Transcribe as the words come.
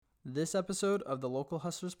This episode of the Local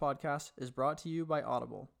Hustlers podcast is brought to you by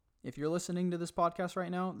Audible. If you're listening to this podcast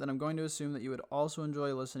right now, then I'm going to assume that you would also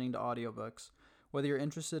enjoy listening to audiobooks. Whether you're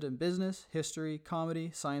interested in business, history,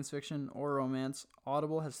 comedy, science fiction, or romance,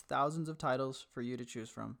 Audible has thousands of titles for you to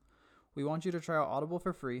choose from. We want you to try out Audible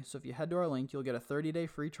for free, so if you head to our link, you'll get a 30-day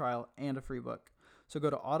free trial and a free book. So go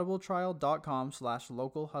to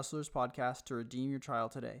audibletrial.com/localhustlerspodcast to redeem your trial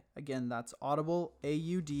today. Again, that's audible,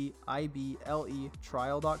 AUDIBLE,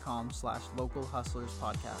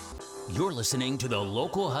 trial.com/localhustlerspodcast. You're listening to the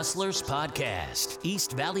Local Hustlers Podcast,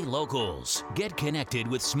 East Valley Locals. Get connected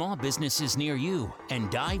with small businesses near you and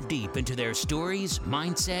dive deep into their stories,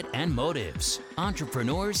 mindset, and motives.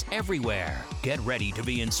 Entrepreneurs everywhere. Get ready to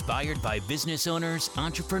be inspired by business owners,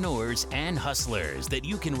 entrepreneurs, and hustlers that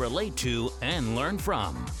you can relate to and learn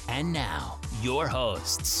from. And now, your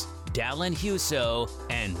hosts, Dallin Huso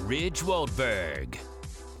and Ridge Waldberg.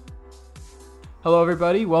 Hello,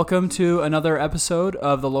 everybody. Welcome to another episode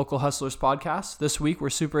of the Local Hustlers podcast. This week, we're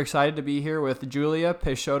super excited to be here with Julia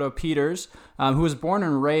Peixoto Peters, who was born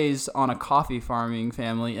and raised on a coffee farming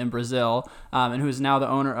family in Brazil, and who is now the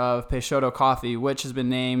owner of Peixoto Coffee, which has been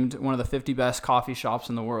named one of the 50 best coffee shops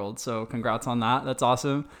in the world. So congrats on that. That's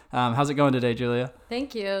awesome. How's it going today, Julia?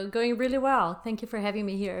 Thank you. Going really well. Thank you for having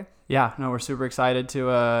me here. Yeah, no, we're super excited to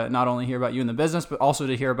not only hear about you in the business, but also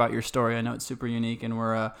to hear about your story. I know it's super unique, and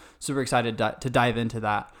we're super excited to dive into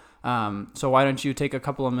that. So why don't you take a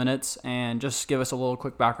couple of minutes and just give us a little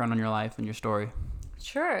quick background on your life and your story?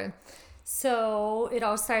 Sure. So it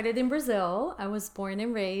all started in Brazil. I was born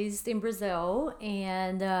and raised in Brazil,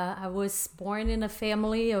 and I was born in a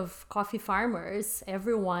family of coffee farmers.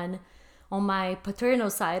 Everyone on my paternal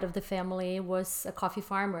side of the family was a coffee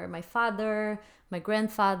farmer. My father, my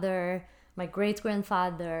grandfather, my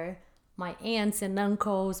great-grandfather, my aunts and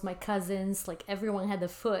uncles, my cousins, like everyone had a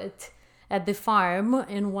foot at the farm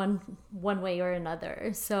in one way or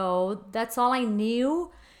another. So that's all I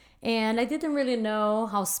knew. And I didn't really know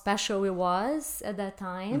how special it was at that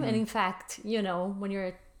time. Mm-hmm. And in fact, you know, when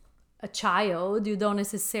you're a child, you don't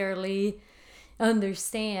necessarily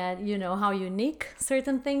understand, you know, how unique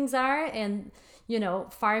certain things are. And you know,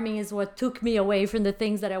 farming is what took me away from the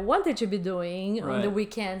things that I wanted to be doing. Right. On the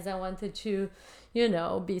weekends. I wanted to, you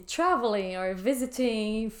know, be traveling or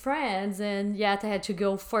visiting friends, and yet I had to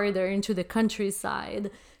go further into the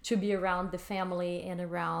countryside to be around the family and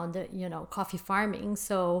around, you know, coffee farming.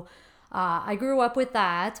 So I grew up with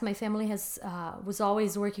that. My family was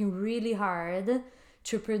always working really hard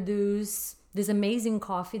to produce this amazing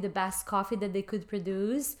coffee, the best coffee that they could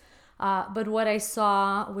produce. But what I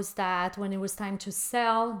saw was that when it was time to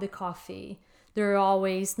sell the coffee, there were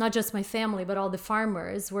always, not just my family, but all the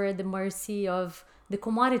farmers were at the mercy of the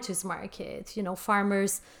commodities market. You know,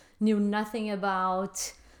 farmers knew nothing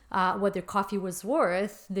about what their coffee was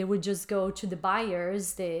worth. They would just go to the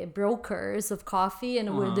buyers, the brokers of coffee,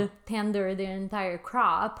 and would tender their entire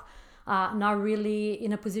crop, not really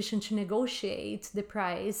in a position to negotiate the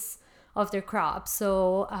price of their crop.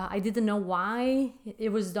 So I didn't know why it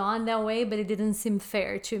was done that way, but it didn't seem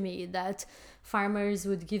fair to me that farmers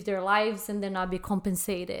would give their lives and then not be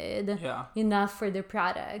compensated enough for their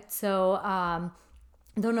product. So I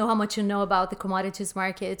don't know how much you know about the commodities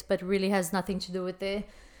market, but really has nothing to do with the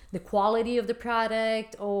quality of the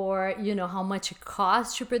product or, you know, how much it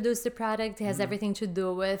costs to produce the product. It has everything to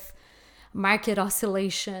do with market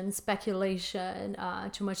oscillation, speculation,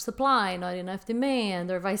 too much supply, not enough demand,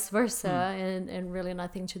 or vice versa, and really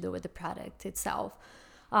nothing to do with the product itself.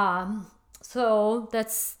 So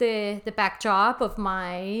that's the backdrop of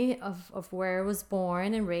where I was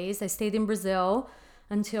born and raised. I stayed in Brazil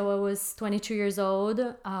until I was 22 years old.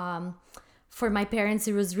 For my parents,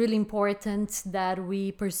 it was really important that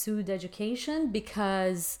we pursued education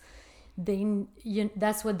because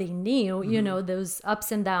that's what they knew, you know, those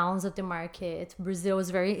ups and downs of the market. Brazil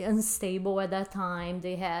was very unstable at that time.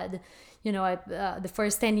 They had, you know, the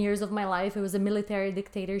first 10 years of my life, it was a military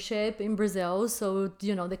dictatorship in Brazil. So,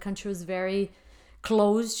 you know, the country was very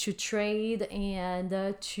closed to trade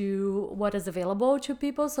and to what is available to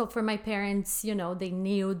people. So for my parents, you know, they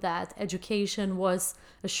knew that education was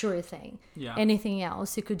a sure thing. Yeah. Anything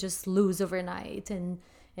else you could just lose overnight and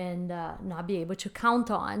not be able to count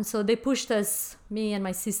on. So they pushed us, me and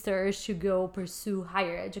my sisters, to go pursue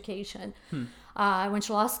higher education. I went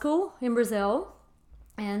to law school in Brazil,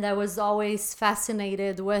 and I was always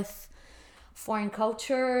fascinated with foreign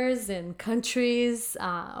cultures and countries.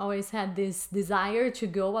 Always had this desire to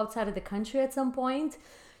go outside of the country at some point.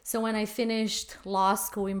 So when I finished law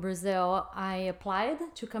school in Brazil, I applied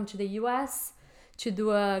to come to the US to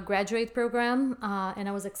do a graduate program, and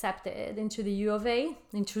I was accepted into the U of A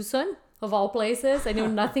in Tucson, of all places. I knew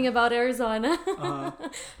nothing about Arizona.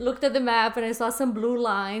 Looked at the map and I saw some blue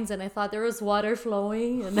lines and I thought there was water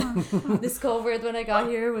flowing, and discovered when I got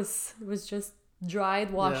here it was just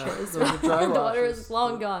dried washes. Yeah, those are dry The water washes. is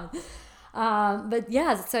long gone. But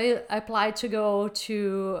yeah, so I applied to go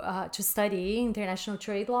to study international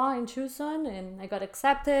trade law in Tucson, and I got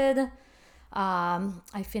accepted.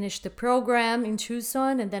 I finished the program in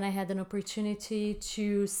Tucson, and then I had an opportunity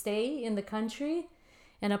to stay in the country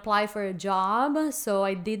and apply for a job. So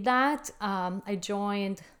I did that. I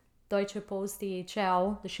joined Deutsche Post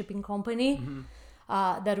DHL, the shipping company.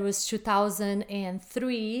 That was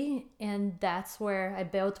 2003, and that's where I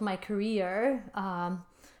built my career.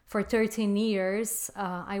 For 13 years,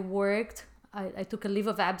 I worked. I took a leave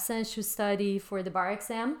of absence to study for the bar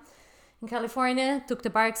exam in California, took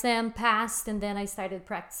the bar exam, passed, and then I started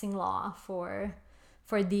practicing law for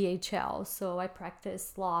DHL. So I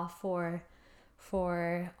practiced law for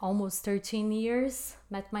almost 13 years.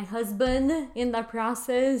 Met my husband in that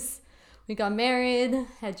process. We got married,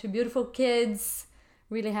 had 2 beautiful kids,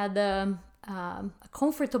 really had a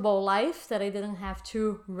comfortable life that I didn't have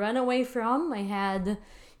to run away from. I had,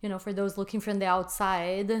 for those looking from the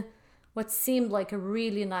outside, what seemed like a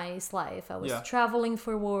really nice life. I was traveling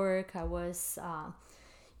for work. I was, I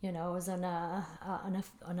was on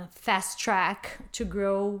a fast track to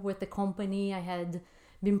grow with the company. I had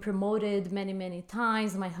been promoted many, many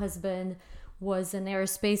times. My husband was an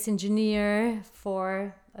aerospace engineer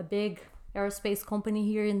for a big aerospace company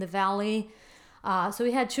here in the Valley. So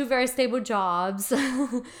we had 2 very stable jobs.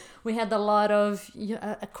 We had a lot of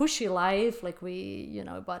a cushy life. Like we,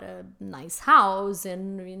 bought a nice house,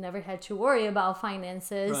 and we never had to worry about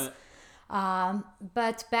finances. Right.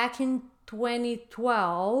 But back in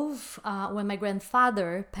 2012, when my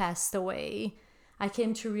grandfather passed away, I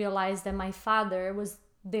came to realize that my father was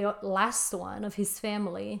the last one of his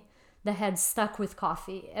family that had stuck with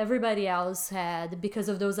coffee. Everybody else had, because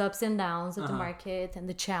of those ups and downs of the market and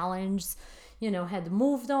the challenge, had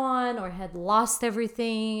moved on or had lost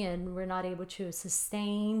everything and were not able to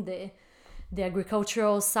sustain the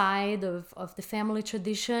agricultural side of the family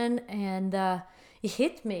tradition. And it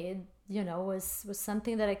hit me, was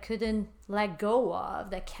something that I couldn't let go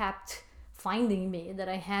of, that kept finding me, that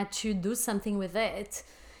I had to do something with it.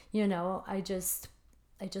 I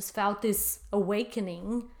just felt this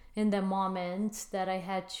awakening in the moment that I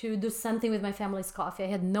had to do something with my family's coffee. I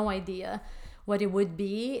had no idea what it would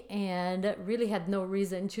be, and really had no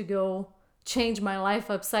reason to go change my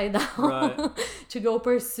life upside down. Right. To go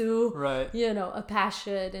pursue a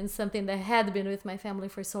passion and something that had been with my family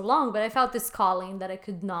for so long. But I felt this calling that I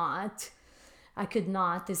could not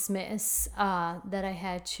dismiss, that I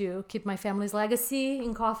had to keep my family's legacy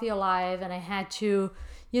in coffee alive, and I had to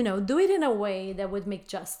do it in a way that would make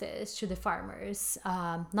justice to the farmers,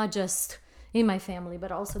 not just in my family,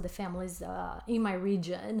 but also the families in my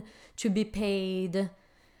region, to be paid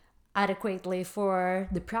adequately for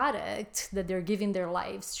the product that they're giving their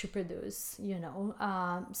lives to produce.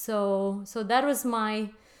 So that was my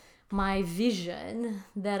vision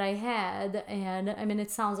that I had. And I mean,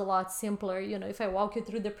 it sounds a lot simpler, if I walk you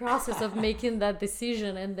through the process of making that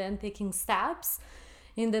decision and then taking steps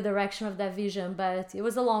in the direction of that vision. But it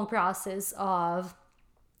was a long process of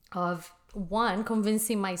one,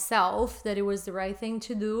 convincing myself that it was the right thing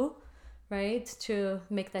to do, right? To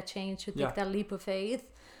make that change, to take that leap of faith.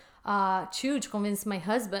 2, to convince my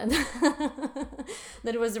husband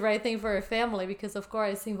that it was the right thing for our family, because of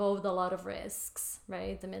course it involved a lot of risks,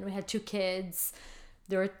 right? I mean, we had 2 kids.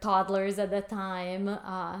 They were toddlers at that time.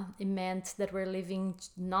 It meant that we're living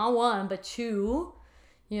not 1, but 2,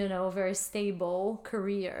 very stable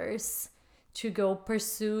careers to go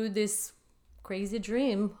pursue this crazy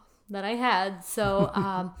dream that I had. So,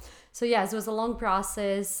 yes, it was a long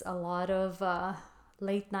process, a lot of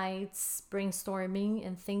late nights brainstorming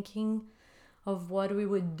and thinking of what we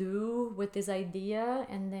would do with this idea.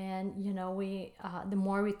 And then, we, the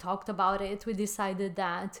more we talked about it, we decided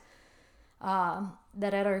that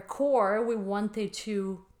at our core, we wanted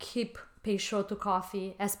to keep Peixoto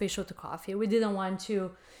Coffee as Peixoto Coffee. We didn't want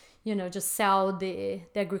to, just sell the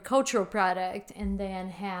agricultural product and then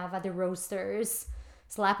have other roasters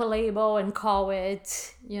slap a label and call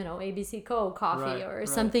it, ABC Co. coffee or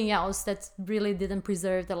something else that really didn't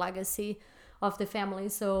preserve the legacy of the family.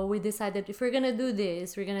 So we decided, if we're going to do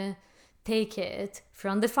this, we're going to take it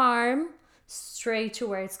from the farm straight to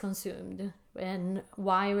where it's consumed. And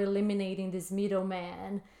while eliminating this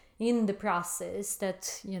middleman in the process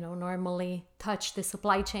that, normally touch the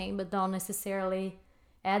supply chain, but don't necessarily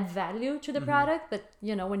add value to the product. But,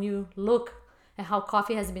 when you look at how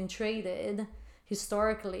coffee has been traded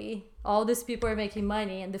historically, all these people are making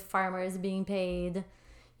money and the farmer is being paid,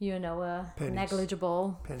 a Pennies.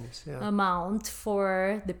 negligible Pennies, amount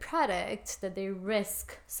for the product that they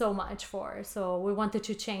risk so much for. So we wanted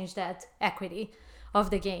to change that equity of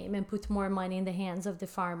the game and put more money in the hands of the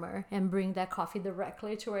farmer and bring that coffee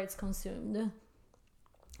directly to where it's consumed.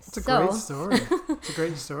 It's a great story. It's a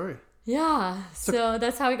great story. Yeah, so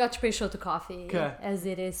that's how we got to Peixoto Coffee as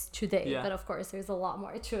it is today. Yeah. But of course, there's a lot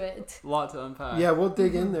more to it. A lot to unpack. Yeah, we'll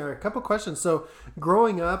dig in there. A couple questions. So,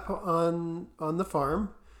 growing up on the farm,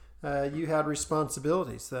 you had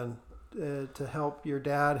responsibilities then to help your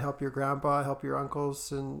dad, help your grandpa, help your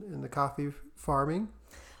uncles in the coffee farming.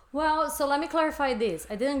 Well, so let me clarify this.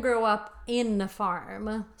 I didn't grow up in a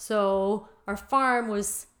farm. So our farm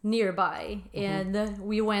was nearby and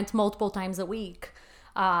we went multiple times a week.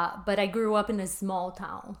 But I grew up in a small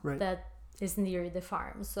town that is near the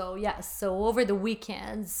farm. So yes, so over the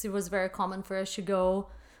weekends, it was very common for us to go,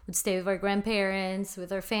 would stay with our grandparents,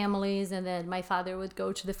 with our families, and then my father would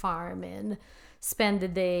go to the farm and spend the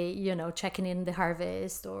day, checking in the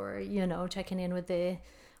harvest or, checking in with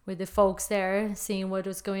the folks there, seeing what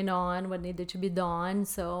was going on, what needed to be done.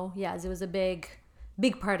 So yes, it was a big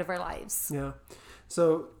part of our lives. Yeah.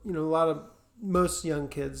 So, most young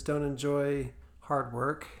kids don't enjoy hard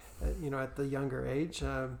work, at the younger age.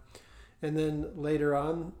 And then later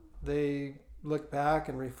on, they look back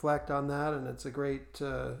and reflect on that. And it's a great,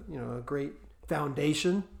 a great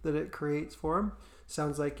foundation that it creates for them.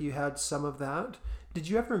 Sounds like you had some of that. Did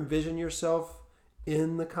you ever envision yourself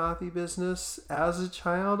in the coffee business as a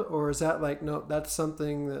child? Or is that like, no, that's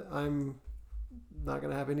something that I'm not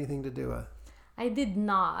going to have anything to do with? I did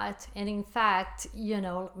not. And in fact,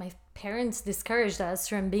 my parents discouraged us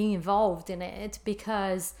from being involved in it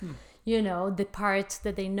because, the part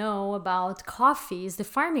that they know about coffee is the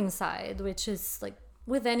farming side, which is like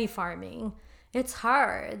with any farming. It's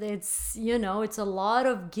hard. It's, it's a lot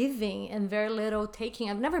of giving and very little taking.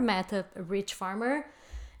 I've never met a rich farmer.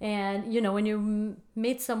 And, when you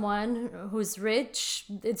meet someone who's rich,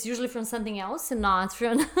 it's usually from something else and not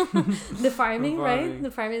from the farming, right? The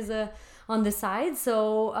farm is on the side.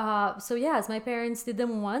 So yes, my parents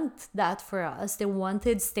didn't want that for us. They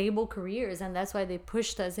wanted stable careers. And that's why they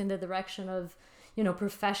pushed us in the direction of,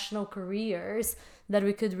 professional careers that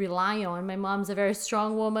we could rely on. My mom's a very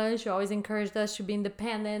strong woman. She always encouraged us to be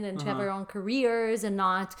independent and to have our own careers and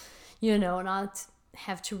not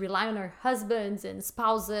have to rely on our husbands and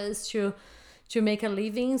spouses to make a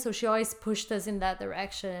living. So she always pushed us in that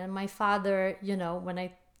direction. And my father, when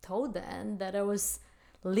I told them that I was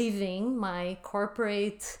leaving my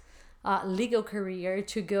corporate legal career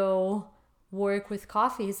to go work with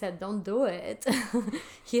coffee, he said, don't do it.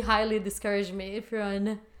 He highly discouraged me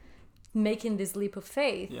from making this leap of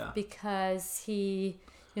faith because he,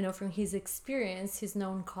 from his experience, he's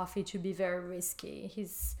known coffee to be very risky.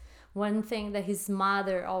 One thing that his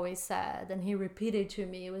mother always said, and he repeated to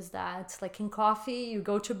me, was that like in coffee, you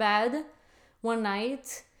go to bed one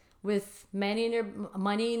night with money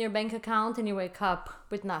in your bank account and you wake up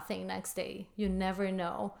with nothing next day. You never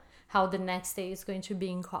know how the next day is going to be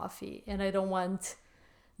in coffee. And I don't want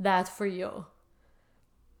that for you.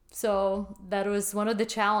 So that was one of the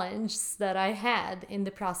challenges that I had in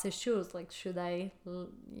the process too. Was like, should I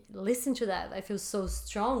listen to that? I feel so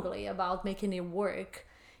strongly about making it work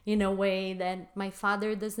in a way that my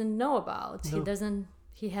father doesn't know about. No.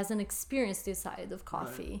 He hasn't experienced this side of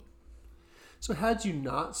coffee. Right. So had you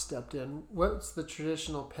not stepped in, what's the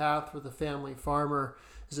traditional path for the family farmer?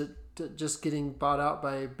 Is it just getting bought out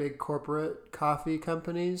by big corporate coffee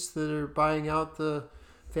companies that are buying out the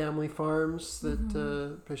family farms that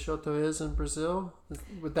Peixoto is in Brazil?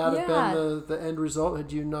 Would that have been the end result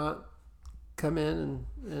had you not come in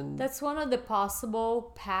and That's one of the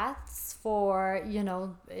possible paths for,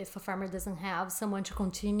 if a farmer doesn't have someone to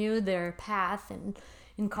continue their path and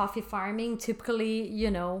in coffee farming. Typically,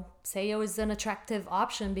 sale is an attractive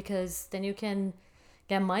option because then you can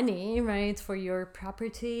get money, right, for your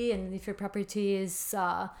property. And if your property is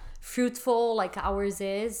fruitful like ours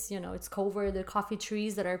is, it's covered the coffee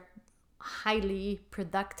trees that are highly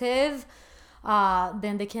productive,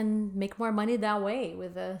 then they can make more money that way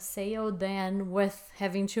with a sale than with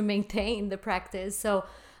having to maintain the practice. So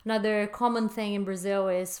another common thing in Brazil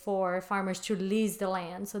is for farmers to lease the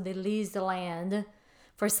land. So they lease the land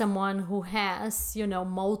for someone who has,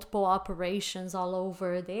 multiple operations all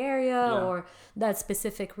over the area or that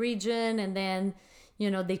specific region. And then,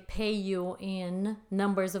 they pay you in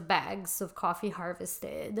numbers of bags of coffee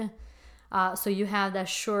harvested. So you have that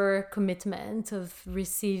sure commitment of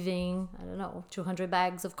receiving, I don't know, 200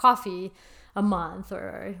 bags of coffee a month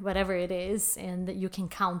or whatever it is, and that you can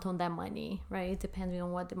count on that money, right? Depending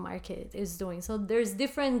on what the market is doing. So there's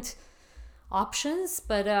different options,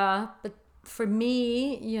 but for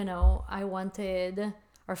me, you know, I wanted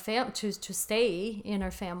our to stay in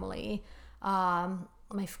our family.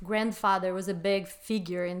 My grandfather was a big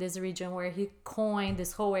figure in this region where he coined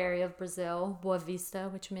this whole area of Brazil, Boa Vista,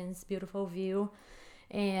 which means beautiful view.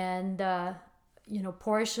 And, you know,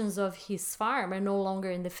 portions of his farm are no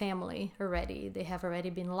longer in the family already. They have already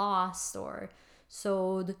been lost or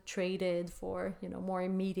sold, traded for, you know, more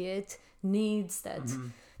immediate needs that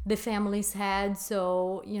the families had.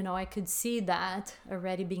 So, you know, I could see that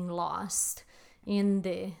already being lost in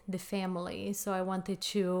the family. So I wanted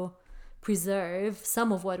to preserve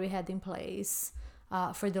some of what we had in place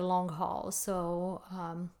for the long haul. So,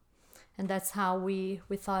 and that's how we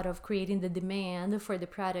thought of creating the demand for the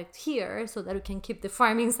product here so that we can keep the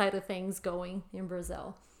farming side of things going in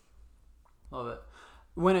Brazil. Love it.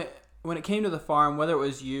 When it came to the farm, whether it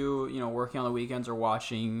was you know, working on the weekends or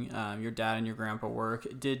watching your dad and your grandpa work,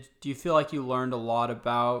 do you feel like you learned a lot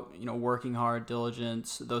about, you know, working hard,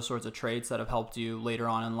 diligence, those sorts of traits that have helped you later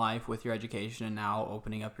on in life with your education and now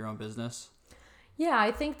opening up your own business? Yeah,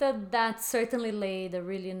 I think that certainly laid a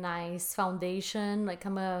really nice foundation. Like,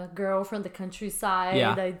 I'm a girl from the countryside.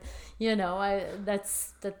 Yeah.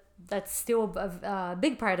 That's still a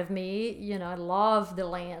big part of me. You know, I love the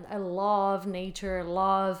land. I love nature. I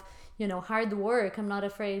love, you know, hard work. I'm not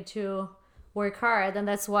afraid to work hard. And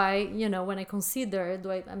that's why, you know, when I consider,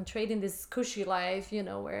 I'm trading this cushy life, you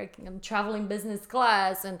know, where I'm traveling business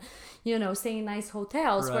class and, you know, staying in nice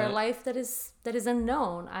hotels for a life that is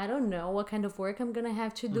unknown. I don't know what kind of work I'm going to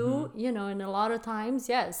have to do, you know, and a lot of times,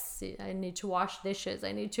 yes, I need to wash dishes.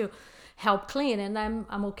 I need to help clean, and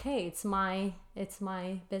I'm okay. It's my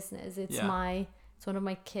business. It's one of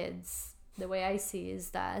my kids. The way I see is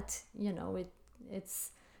that, you know,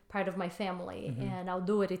 it's part of my family, and I'll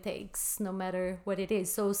do what it takes no matter what it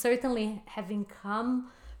is. So certainly having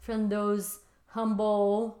come from those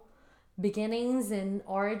humble beginnings and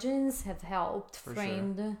origins have helped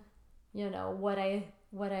frame you know, what I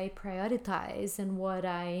prioritize and what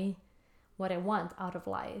I want out of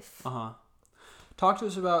life. Talk to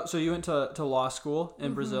us about, so you went to law school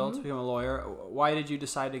in Brazil to become a lawyer. Why did you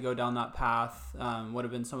decide to go down that path? What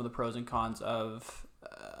have been some of the pros and cons of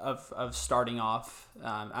starting off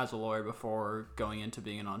as a lawyer before going into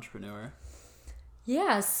being an entrepreneur?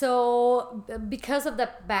 Yeah, so because of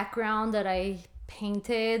that background that I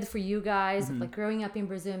painted for you guys, of like growing up in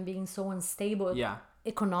Brazil and being so unstable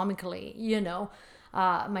economically, you know,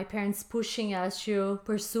 my parents pushing us to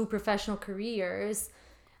pursue professional careers,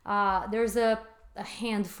 there's a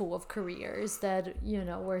handful of careers that, you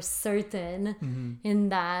know, were certain in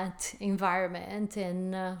that environment,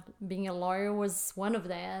 and being a lawyer was one of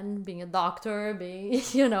them. Being a doctor, being,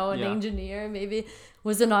 you know, an engineer maybe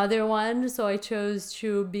was another one. So I chose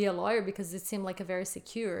to be a lawyer because it seemed like a very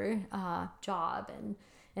secure job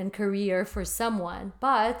and career for someone.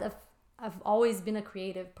 But I've always been a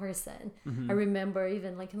creative person. I remember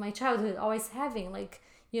even like in my childhood always having like,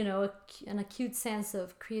 you know, an acute sense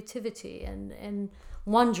of creativity and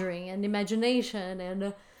wondering and imagination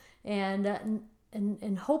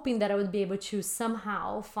and hoping that I would be able to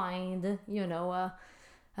somehow find, you know,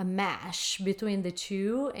 a mesh between the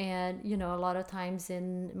two. And, you know, a lot of times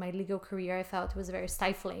in my legal career, I felt it was very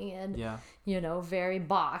stifling and, you know, very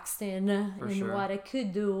boxed in what I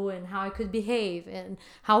could do and how I could behave and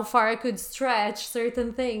how far I could stretch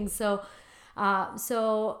certain things. So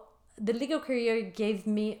the legal career gave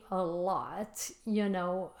me a lot, you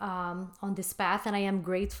know, on this path, and I am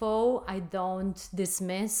grateful. I don't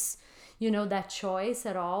dismiss, you know, that choice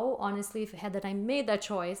at all. Honestly, if I made that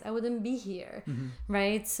choice, I wouldn't be here,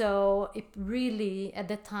 right? So it really, at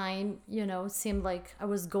the time, you know, seemed like I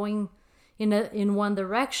was going in one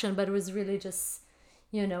direction, but it was really just,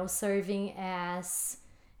 you know, serving as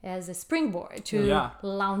a springboard to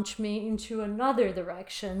launch me into another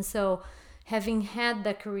direction. So having had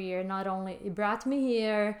that career, not only it brought me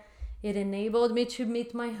here, it enabled me to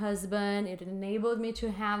meet my husband, it enabled me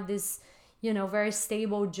to have this, you know, very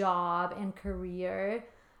stable job and career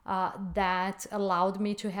that allowed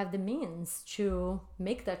me to have the means to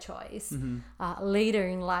make that choice later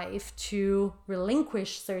in life, to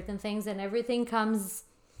relinquish certain things. And everything comes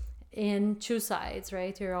in two sides,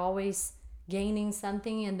 right? You're always gaining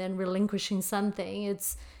something and then relinquishing something.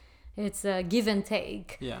 It's a give and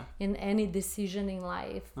take in any decision in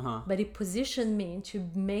life. But it positioned me to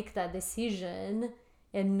make that decision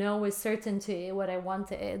and know with certainty what I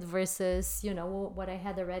wanted versus, you know, what I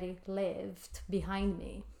had already lived behind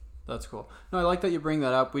me. That's cool. No, I like that you bring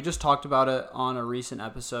that up. We just talked about it on a recent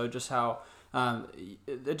episode, just how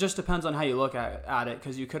it just depends on how you look at it,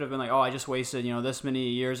 because you could have been like, oh, I just wasted, you know, this many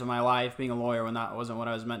years of my life being a lawyer when that wasn't what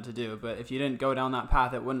I was meant to do. But if you didn't go down that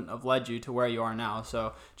path, it wouldn't have led you to where you are now.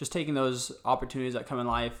 So just taking those opportunities that come in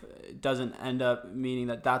life doesn't end up meaning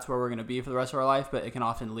that that's where we're going to be for the rest of our life, but it can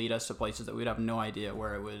often lead us to places that we'd have no idea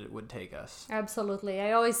where it would take us. Absolutely.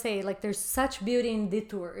 I always say, like, there's such beauty in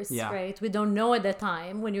detours, Yeah. right? We don't know at the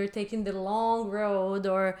time when you're taking the long road,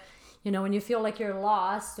 or, you know, when you feel like you're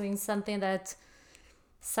lost doing something that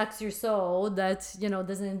sucks your soul, that, you know,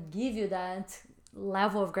 doesn't give you that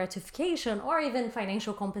level of gratification or even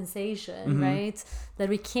financial compensation, right? That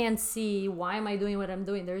we can't see, why am I doing what I'm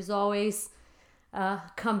doing? There's always a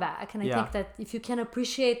comeback. And I think that if you can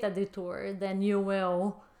appreciate that detour, then you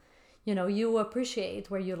will, you know, you appreciate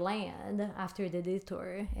where you land after the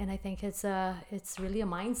detour. And I think it's really a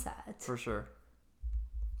mindset. For sure.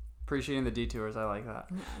 Appreciating the detours. I like that.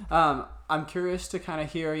 I'm curious to kind of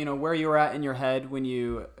hear, you know, where you were at in your head when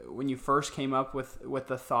you first came up with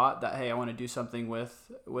the thought that, hey, I want to do something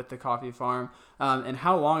with the coffee farm, and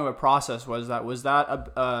how long of a process was that? Was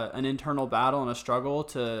that an internal battle and a struggle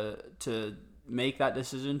to make that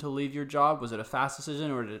decision to leave your job? Was it a fast decision,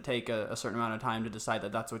 or did it take a certain amount of time to decide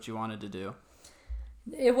that that's what you wanted to do?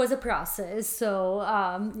 It was a process. So,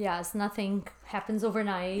 yes, nothing happens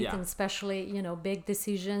overnight, and especially, you know, big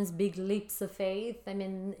decisions, big leaps of faith. I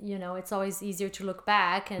mean, you know, it's always easier to look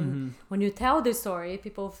back, and when you tell the story,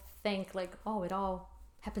 people think like, oh, it all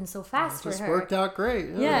happened so fast for her. It just worked out great.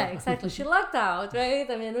 Yeah, exactly. She lucked out, right?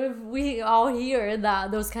 I mean, we all hear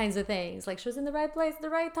those kinds of things. Like, she was in the right place at the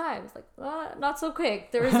right time. It's like, not so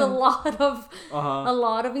quick. There is a lot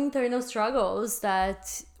of internal struggles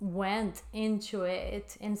that went into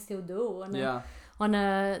it, and still do on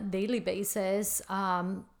a daily basis.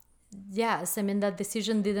 Yes, I mean, that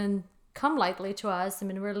decision didn't come lightly to us. I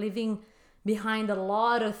mean, we're leaving behind a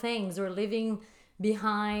lot of things. We're leaving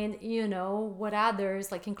behind, you know, what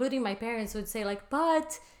others, like including my parents, would say, like,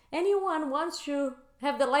 but anyone wants to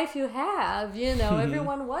have the life you have, you know.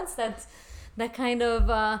 Everyone wants that kind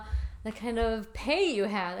of pay you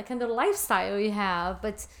have, that kind of lifestyle you have,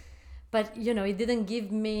 but you know, it didn't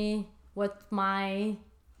give me what my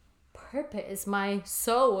purpose, my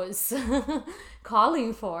soul was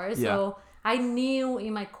calling for. So I knew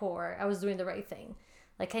in my core I was doing the right thing.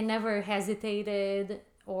 Like, I never hesitated,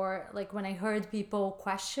 or like when I heard people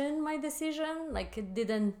question my decision, like, it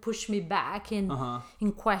didn't push me back in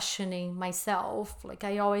questioning myself. Like,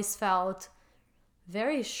 I always felt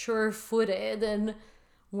very sure-footed in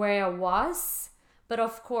where I was. But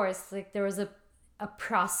of course, like, there was a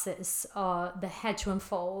process that had to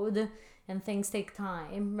unfold, and things take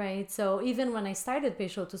time, right? So even when I started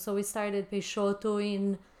Peixoto, so we started Peixoto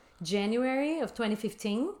in January of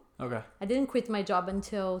 2015. Okay. I didn't quit my job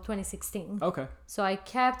until 2016. Okay. So I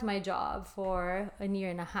kept my job for a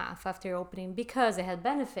year and a half after opening, because I had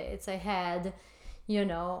benefits. I had, you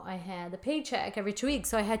know, I had a paycheck every 2 weeks.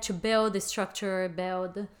 So I had to build the structure,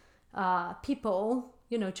 build people,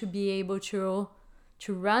 you know, to be able to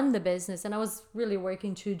run the business. And I was really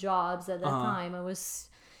working 2 jobs at that time. I was,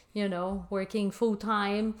 you know, working full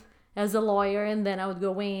time as a lawyer, and then I would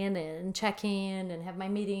go in and check in and have my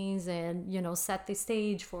meetings and, you know, set the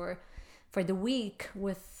stage for the week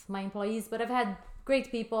with my employees. But I've had great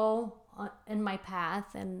people in my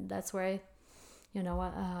path, and that's where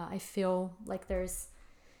I feel like there's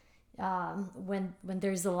when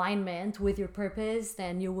there's alignment with your purpose,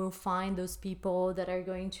 then you will find those people that are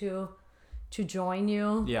going to join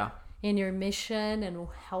you in your mission and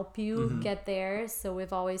will help you get there. So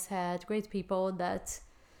we've always had great people that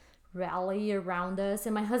rally around us,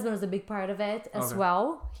 and my husband was a big part of it as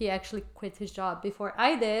well. He actually quit his job before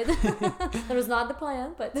I did. That was not the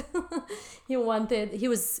plan, but he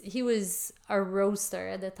was a roaster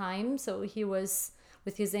at the time, so he was,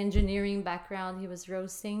 with his engineering background, he was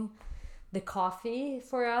roasting the coffee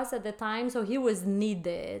for us at the time. So he was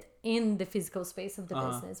needed in the physical space of the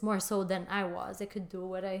business more so than I was. I could do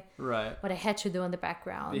what I had to do in the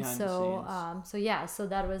background. Behind the scenes. So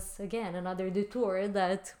that was, again, another detour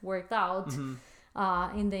that worked out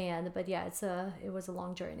in the end. But yeah, it was a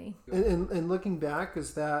long journey. And looking back,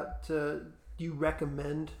 is that do you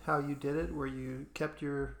recommend how you did it, where you kept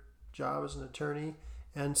your job as an attorney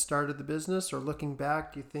and started the business? Or looking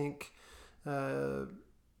back, do you think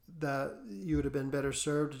that you would have been better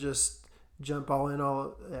served to just jump all in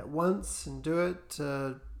all at once and do it?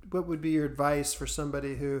 What would be your advice for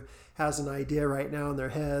somebody who has an idea right now in their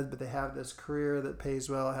head, but they have this career that pays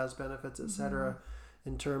well, has benefits, etc.?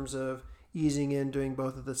 in terms of easing in, doing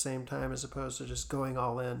both at the same time, as opposed to just going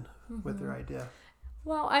all in with their idea?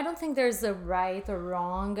 Well, I don't think there's a right or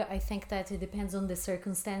wrong. I think that it depends on the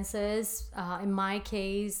circumstances. In my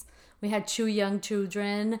case, we had 2 young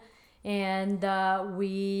children, and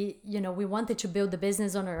we wanted to build the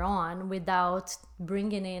business on our own without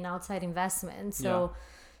bringing in outside investment. So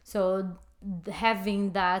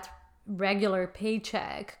having that regular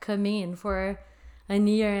paycheck come in for a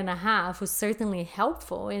year and a half was certainly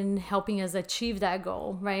helpful in helping us achieve that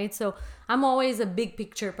goal, right? So I'm always a big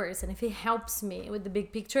picture person. If it helps me with the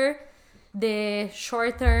big picture, the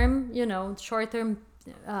short-term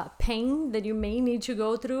pain that you may need to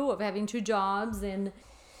go through of having 2 jobs and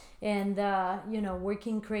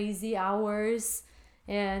working crazy hours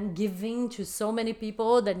and giving to so many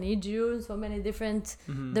people that need you in so many different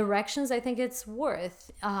directions, I think it's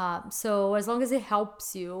worth. So as long as it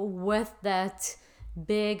helps you with that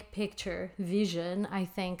big picture vision, I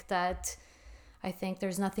think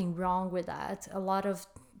there's nothing wrong with that. A lot of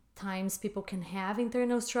times people can have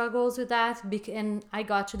internal struggles with that, and I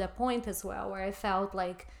got to that point as well where I felt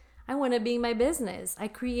like I want to be in my business. I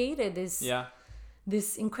created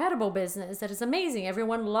this incredible business that is amazing.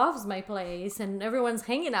 Everyone loves my place and everyone's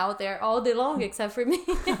hanging out there all day long except for me.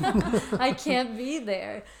 I can't be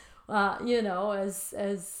there, as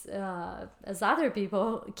other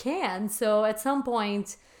people can. So at some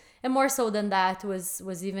point, and more so than that,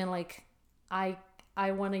 was even like I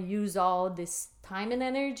want to use all this time and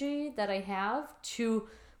energy that I have to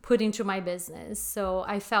put into my business. So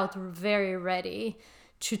I felt very ready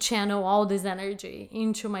to channel all this energy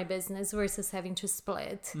into my business versus having to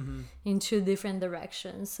split into different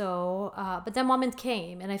directions. So, but that moment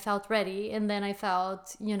came and I felt ready. And then I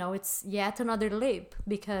felt, it's yet another leap,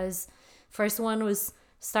 because first one was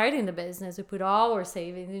starting the business. We put all our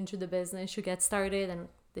savings into the business to get started, and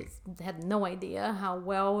they had no idea how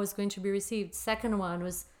well it was going to be received. Second one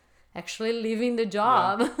was actually leaving the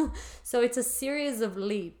job. Yeah. So it's a series of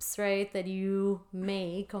leaps, right, that you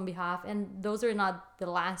make on behalf. And those are not the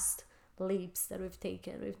last leaps that we've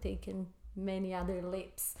taken. We've taken many other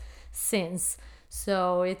leaps since.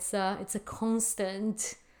 So it's a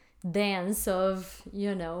constant dance of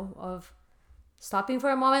stopping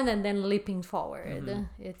for a moment and then leaping forward.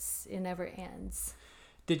 It never ends.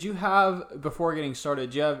 Did you have, before getting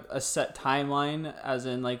started, do you have a set timeline, as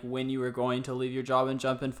in like when you were going to leave your job and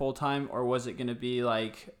jump in full time? Or was it going to be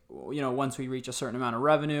like, once we reach a certain amount of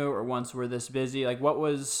revenue, or once we're this busy? Like, what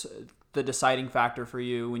was the deciding factor for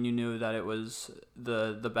you when you knew that it was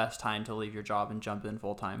the best time to leave your job and jump in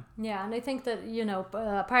full time? Yeah, and I think that,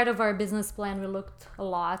 part of our business plan, we looked a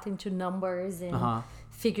lot into numbers and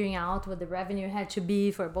figuring out what the revenue had to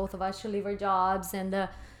be for both of us to leave our jobs. And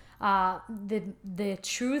the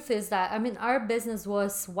truth is that, our business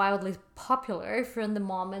was wildly popular from the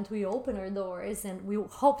moment we opened our doors, and we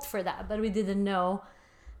hoped for that, but we didn't know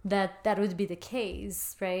that would be the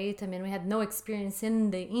case, right? We had no experience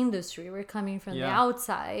in the industry. We're coming from the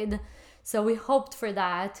outside. So we hoped for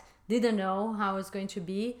that, didn't know how it was going to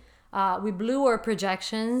be. We blew our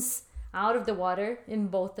projections out of the water in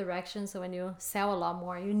both directions. So when you sell a lot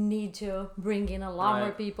more, you need to bring in a lot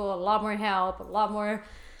more people, a lot more help, a lot more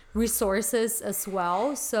resources as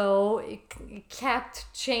well. So it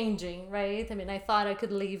kept changing, right? I thought I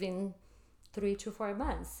could leave in 3 to 4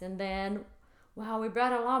 months, and then we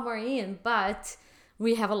brought a lot more in, but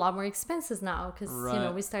we have a lot more expenses now, because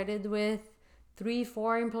we started with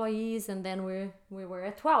 3-4 employees, and then we were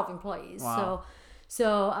at 12 employees. Wow.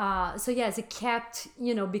 So yes, it kept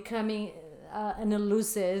becoming an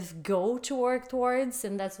elusive goal to work towards,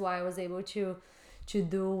 and that's why I was able to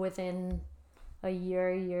do within a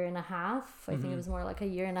year and a half. I think it was more like a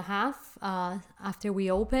year and a half after we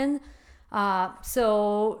opened.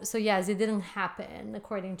 So yes, it didn't happen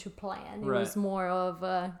according to plan. It was more of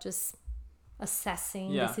just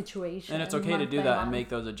assessing the situation. And it's okay to do that and make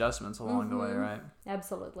those adjustments along the way, right?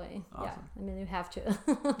 Absolutely. Awesome. Yeah. You have to.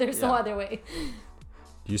 There's no other way.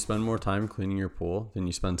 Do you spend more time cleaning your pool than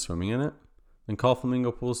you spend swimming in it? Then call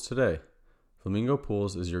Flamingo Pools today. Flamingo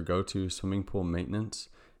Pools is your go-to swimming pool maintenance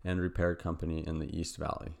and repair company in the East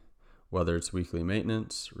Valley. Whether it's weekly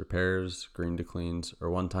maintenance, repairs, green to cleans,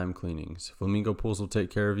 or one-time cleanings, Flamingo Pools will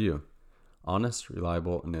take care of you. Honest,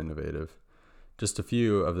 reliable, and innovative. Just a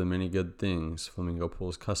few of the many good things Flamingo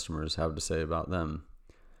Pools customers have to say about them.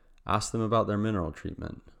 Ask them about their mineral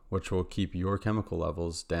treatment, which will keep your chemical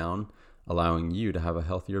levels down, allowing you to have a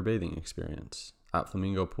healthier bathing experience. At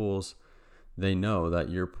Flamingo Pools, they know that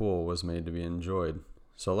your pool was made to be enjoyed,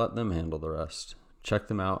 so let them handle the rest. Check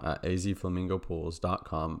them out at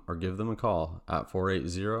azflamingopools.com or give them a call at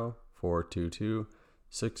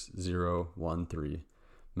 480-422-6013.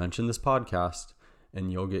 Mention this podcast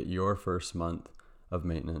and you'll get your first month of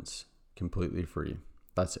maintenance completely free.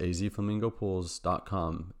 That's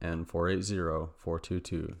azflamingopools.com and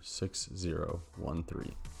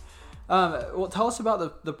 480-422-6013. Well, tell us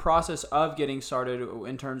about the process of getting started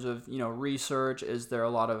in terms of, research. Is there a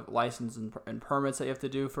lot of license and permits that you have to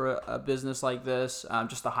do for a business like this?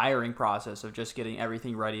 Just the hiring process of just getting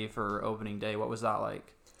everything ready for opening day. What was that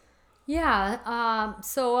like? Yeah,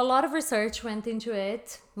 so a lot of research went into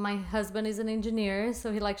it. My husband is an engineer,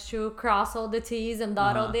 so he likes to cross all the T's and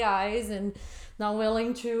dot all the I's, and not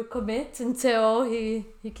willing to commit until he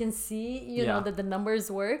can see, you know, that the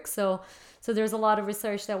numbers work. So there's a lot of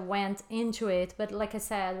research that went into it. But like I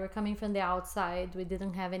said, we're coming from the outside. We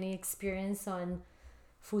didn't have any experience on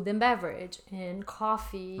food and beverage and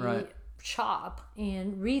coffee shop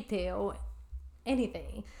and retail,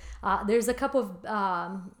 anything. There's a couple of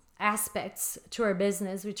aspects to our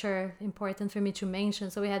business which are important for me to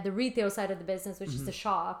mention. So we had the retail side of the business, which is the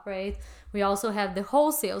shop, right? We also have the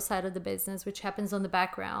wholesale side of the business, which happens on the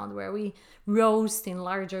background, where we roast in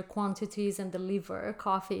larger quantities and deliver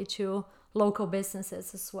coffee to local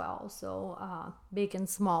businesses as well. So big and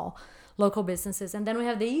small local businesses. And then we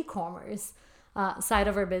have the e-commerce side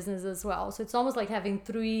of our business as well. So it's almost like having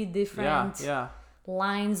three different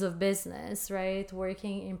lines of business, right,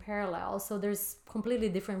 working in parallel. So there's completely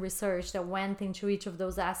different research that went into each of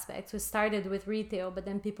those aspects. We started with retail, but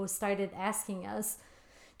then people started asking us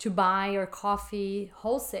to buy our coffee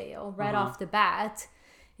wholesale right off the bat,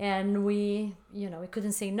 and we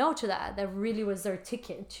couldn't say no to that. That really was our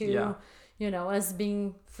ticket to us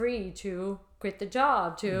being free to quit the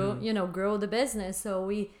job, to grow the business. So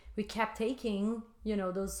we kept taking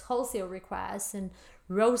those wholesale requests and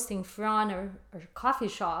roasting from our coffee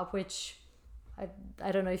shop, which I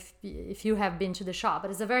don't know if you have been to the shop,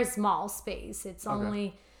 but it's a very small space. It's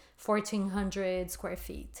only 1,400 square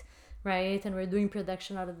feet, right? And we're doing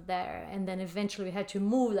production out of there. And then eventually we had to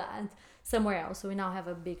move that somewhere else. So we now have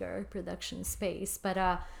a bigger production space. But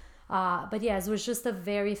yes, it was just a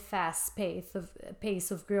very fast pace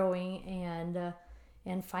of growing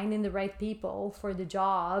and finding the right people for the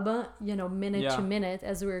job, minute to minute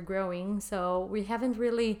as we were growing. So we haven't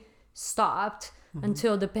really stopped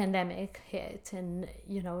until the pandemic hit. And,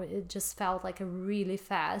 it just felt like a really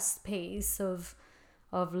fast pace of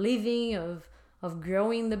living, of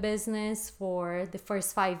growing the business for the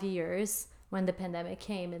first 5 years when the pandemic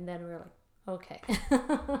came. And then we were like, okay,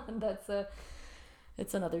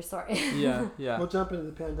 it's another story. Yeah. We'll jump into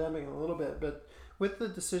the pandemic in a little bit, but with the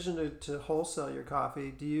decision to wholesale your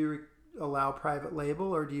coffee, do you allow private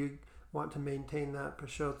label, or do you want to maintain that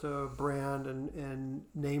Peixoto brand and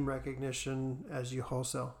name recognition as you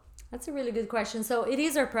wholesale? That's a really good question. So it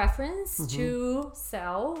is our preference to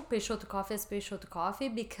sell Peixoto Coffee as Peixoto Coffee,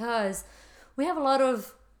 because we have a lot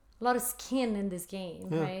of skin in this game,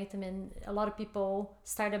 right? I mean, a lot of people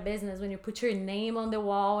start a business when you put your name on the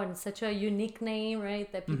wall, and it's such a unique name,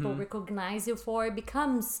 right, that people recognize you for. It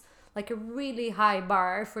becomes like a really high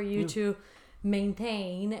bar for you to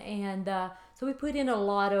maintain. And so we put in a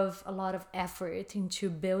lot of effort into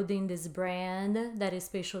building this brand that is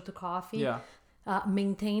Peixoto Coffee,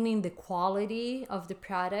 maintaining the quality of the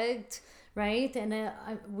product, right? And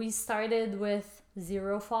we started with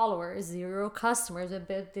 0 followers, 0 customers. We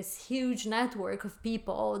built this huge network of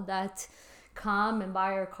people that come and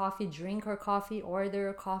buy our coffee, drink our coffee, order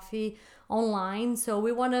our coffee online. So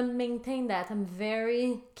we want to maintain that. I'm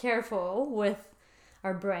very careful with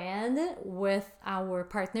our brand, with our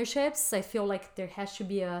partnerships. I feel like there has to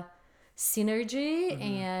be a synergy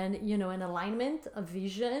and an alignment, a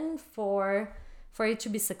vision for it to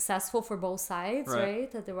be successful for both sides,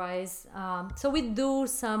 right? Otherwise, so we do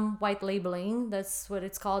some white labeling. That's what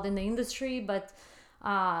it's called in the industry, but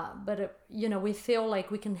we feel like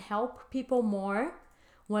we can help people more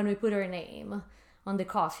when we put our name on the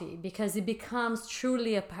coffee, because it becomes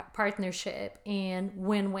truly a partnership and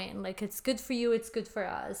win-win. Like, it's good for you, it's good for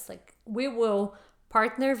us. Like, we will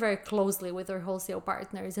partner very closely with our wholesale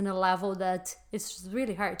partners in a level that it's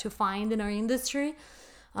really hard to find in our industry,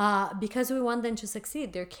 because we want them to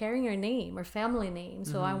succeed. They're carrying our name, our family name.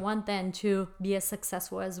 So I want them to be as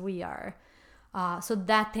successful as we are. So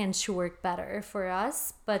that tends to work better for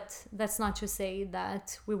us, but that's not to say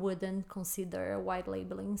that we wouldn't consider a white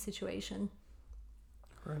labeling situation.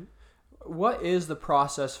 Right. What is the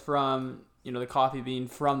process from, the coffee bean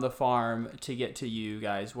from the farm to get to you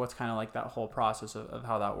guys? What's kind of like that whole process of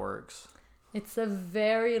how that works? It's a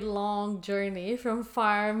very long journey from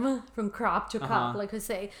crop to cup, like I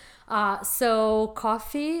say. So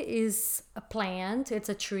coffee is a plant, it's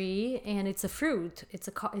a tree, and it's a fruit. It's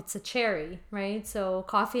a cherry, right? So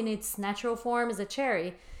coffee in its natural form is a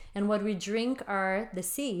cherry. And what we drink are the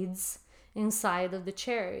seeds inside of the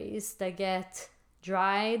cherries that get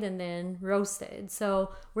dried and then roasted.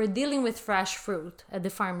 So we're dealing with fresh fruit at the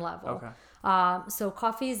farm level. Okay. So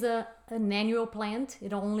coffee is an annual plant.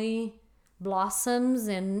 It only blossoms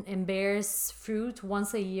and bears fruit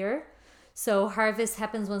once a year. So harvest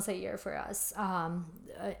happens once a year for us.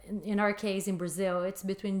 In our case, in Brazil, it's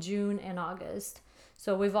between June and August.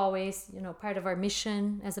 So we've always, part of our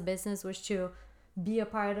mission as a business was to be a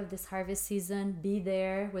part of this harvest season, be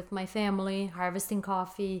there with my family, harvesting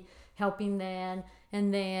coffee, helping them,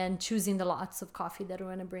 and then choosing the lots of coffee that we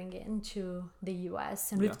want to bring into the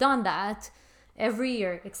US. And we've done that every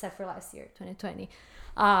year except for last year, 2020.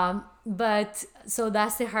 But so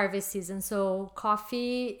that's the harvest season. So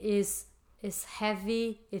coffee is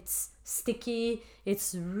heavy, it's sticky,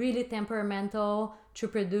 it's really temperamental to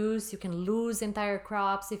produce. You can lose entire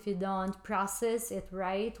crops if you don't process it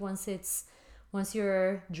right once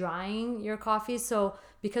you're drying your coffee. So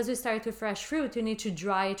because we start with fresh fruit, you need to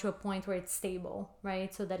dry it to a point where it's stable,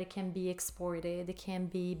 right? So that it can be exported, it can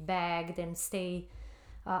be bagged and stay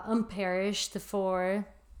unperished for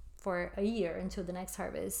a year until the next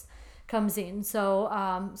harvest comes in. So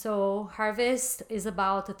harvest is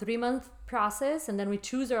about a 3-month process, and then we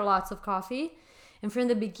choose our lots of coffee. And from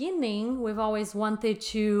the beginning, we've always wanted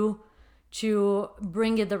to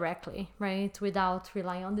bring it directly, right, without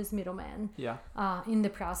relying on this middleman in the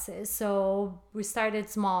process. So we started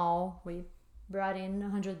small. We brought in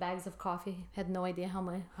 100 bags of coffee, had no idea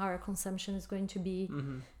how our consumption is going to be.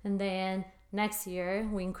 And then next year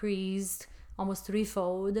we increased almost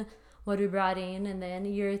threefold what we brought in, and then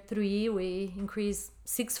year 3 we increased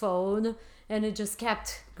 6-fold, and it just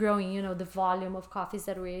kept growing, the volume of coffees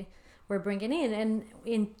that we were bringing in. And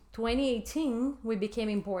in 2018 we became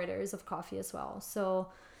importers of coffee as well. So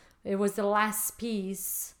it was the last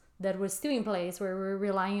piece that was still in place, where we're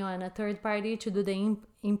relying on a third party to do the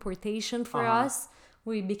importation for us.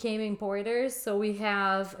 We became importers, so we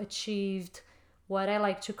have achieved what I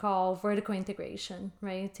like to call vertical integration,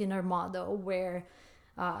 right, in our model, where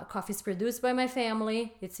coffee is produced by my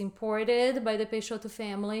family, it's imported by the Peixoto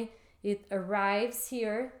family, it arrives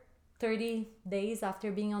here 30 days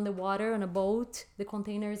after being on the water on a boat. The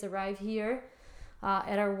containers arrive here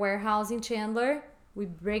at our warehouse in Chandler. We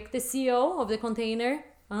break the seal of the container,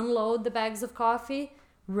 unload the bags of coffee,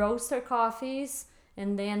 roast our coffees,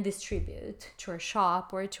 and then distribute to our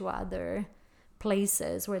shop or to other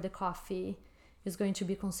places where the coffee is going to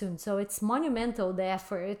be consumed. So it's monumental, the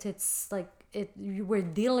effort. It's like we're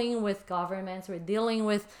dealing with governments, we're dealing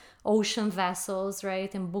with ocean vessels,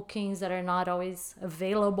 right, and bookings that are not always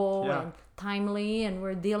available and timely, and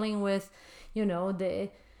we're dealing with the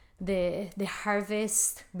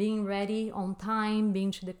harvest being ready on time,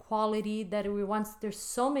 being to the quality that we want. There's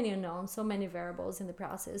so many unknowns, so many variables in the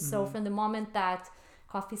process. So from the moment that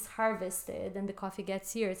coffee is harvested and the coffee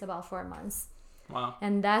gets here, it's about 4 months. Wow.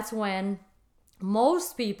 And that's when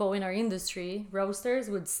most people in our industry, roasters,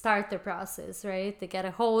 would start the process, right? They get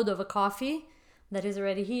a hold of a coffee that is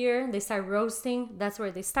already here, they start roasting, that's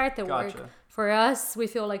where they start the work. For us, we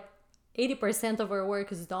feel like 80% of our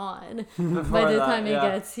work is done by the time it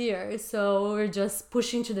gets here. So we're just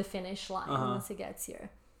pushing to the finish line once it gets here.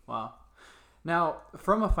 Wow. Now,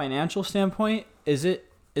 from a financial standpoint, is it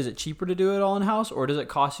cheaper to do it all in-house, or does it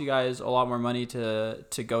cost you guys a lot more money to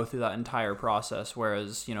go through that entire process?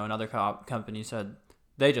 Whereas, another company said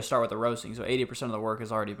they just start with the roasting, so 80% of the work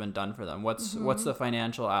has already been done for them. What's the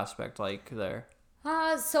financial aspect like there?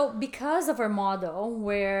 So because of our model,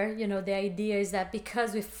 where, the idea is that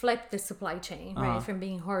because we flipped the supply chain, right, from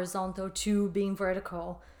being horizontal to being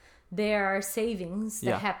vertical, there are savings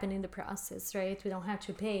that happen in the process, right? We don't have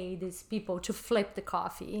to pay these people to flip the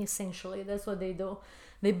coffee, essentially. That's what they do.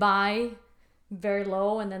 They buy very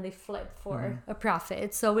low and then they flip for a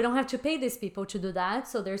profit. So we don't have to pay these people to do that.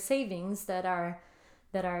 So there are savings that are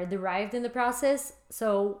derived in the process.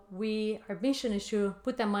 So our mission is to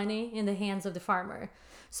put that money in the hands of the farmer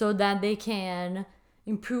so that they can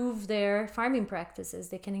improve their farming practices.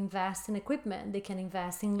 They can invest in equipment. They can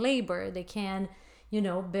invest in labor. They can,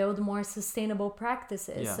 build more sustainable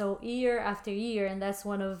practices. Yeah. So year after year, and that's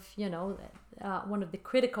one of the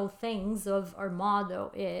critical things of our model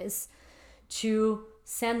is to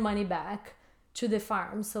send money back to the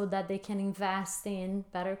farm so that they can invest in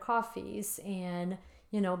better coffees and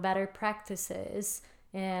better practices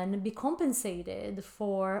and be compensated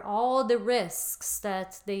for all the risks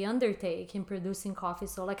that they undertake in producing coffee.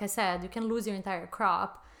 So like I said, you can lose your entire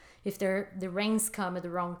crop if the rains come at the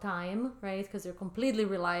wrong time, right? Because they're completely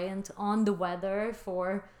reliant on the weather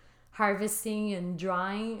for harvesting and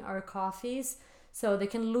drying our coffees. So they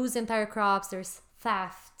can lose entire crops. There's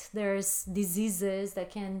theft, there's diseases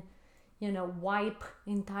that can, wipe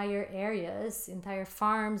entire areas, entire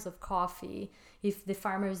farms of coffee if the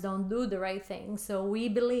farmers don't do the right thing. So we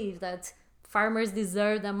believe that farmers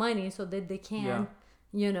deserve the money so that they can,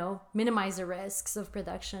 minimize the risks of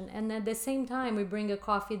production. And at the same time, we bring a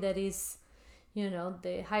coffee that is,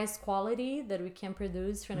 the highest quality that we can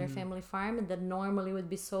produce from our family farm, and that normally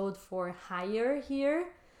would be sold for higher here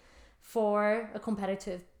for a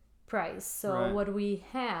competitive price. So what we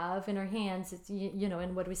have in our hands, it's,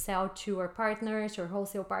 and what we sell to our partners or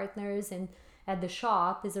wholesale partners and at the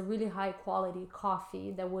shop is a really high quality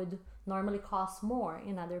coffee that would normally cost more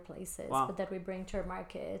in other places, but that we bring to our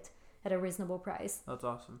market at a reasonable price. That's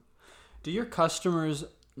awesome. Do your customers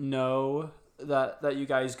know that you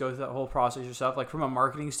guys go through that whole process yourself? Like from a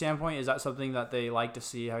marketing standpoint, is that something that they like to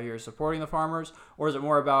see, how you're supporting the farmers? Or is it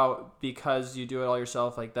more about because you do it all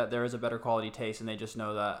yourself, like that there is a better quality taste and they just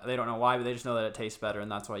know that, they don't know why, but they just know that it tastes better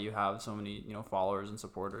and that's why you have so many, followers and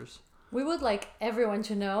supporters? We would like everyone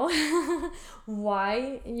to know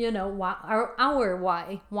why,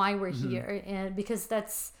 why we're here. And because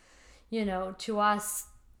that's, to us,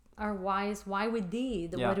 our why is why we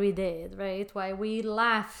did what we did, right? Why we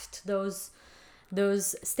left those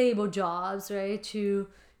stable jobs, right? To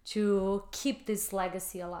keep this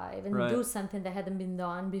legacy alive and do something that hadn't been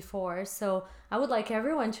done before. So I would like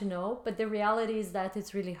everyone to know, but the reality is that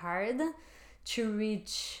it's really hard to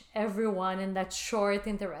reach everyone in that short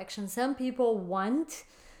interaction. Some people want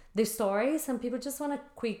the story. Some people just want a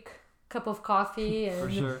quick cup of coffee and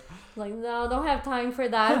for sure. Like, no, don't have time for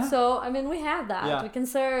that. So, I mean, we have that. Yeah. We can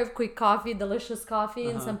serve quick coffee, delicious coffee,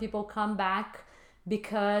 and some people come back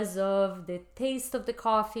because of the taste of the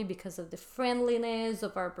coffee, because of the friendliness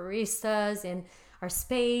of our baristas, and our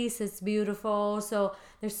space is beautiful. So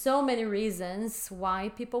there's so many reasons why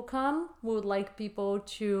people come. We would like people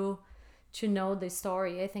to know the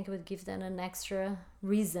story. I think it would give them an extra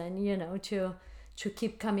reason, to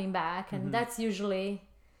keep coming back. And that's usually,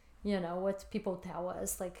 what people tell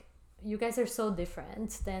us. Like, you guys are so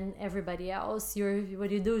different than everybody else.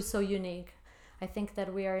 What you do is so unique. I think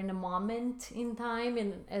that we are in a moment in time,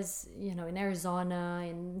 in Arizona,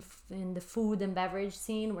 in the food and beverage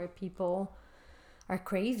scene, where people are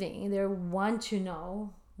craving. They want to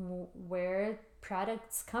know where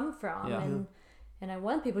products come from, and I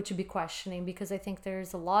want people to be questioning, because I think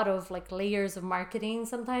there's a lot of layers of marketing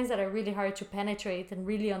sometimes that are really hard to penetrate and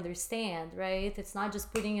really understand. Right? It's not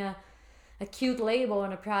just putting a cute label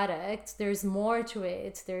on a product. There's more to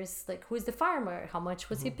it. There's who's the farmer? How much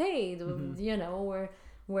was he paid?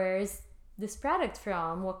 Where is this product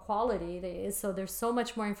from? What quality it is? So there's so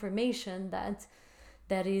much more information that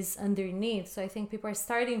is underneath. So I think people are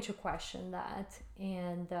starting to question that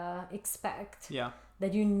and expect that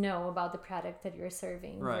about the product that you're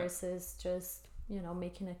serving versus just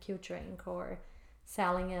making a cute drink or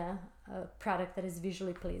selling a product that is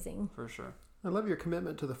visually pleasing. For sure. I love your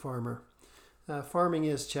commitment to the farmer. Farming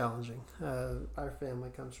is challenging. Our family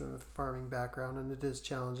comes from a farming background, and it is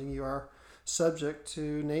challenging. You are subject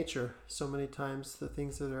to nature so many times, the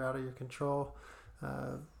things that are out of your control.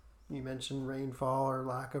 You mentioned rainfall or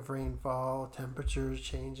lack of rainfall, temperatures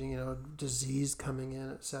changing, disease coming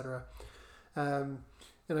in, etc.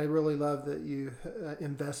 And I really love that you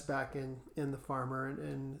invest back in the farmer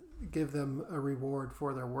and give them a reward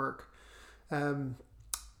for their work.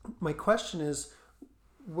 My question is,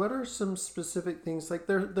 what are some specific things?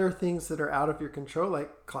 There are things that are out of your control,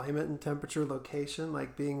 like climate and temperature, location,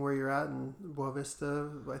 like being where you're at in Boa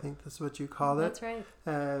Vista. I think that's what you call it. That's right.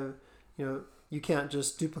 You can't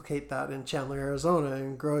just duplicate that in Chandler, Arizona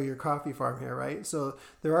and grow your coffee farm here, right? So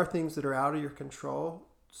there are things that are out of your control,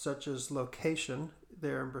 such as location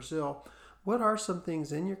there in Brazil. What are some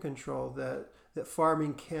things in your control that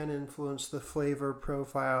farming can influence the flavor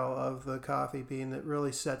profile of the coffee bean that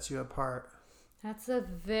really sets you apart? That's a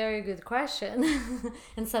very good question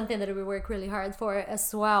and something that we work really hard for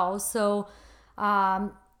as well. So,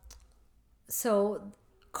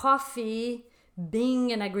 coffee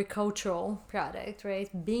being an agricultural product, right?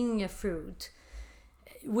 Being a fruit,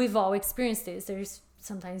 we've all experienced this.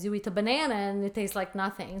 Sometimes you eat a banana and it tastes like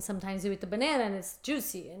nothing. Sometimes you eat a banana and it's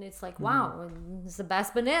juicy and it's like, wow, it's the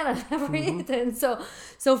best banana I've ever eaten.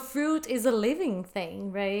 So fruit is a living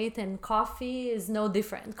thing, right? And coffee is no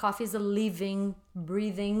different. Coffee is a living,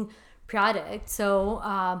 breathing product. So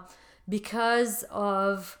because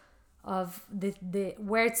of the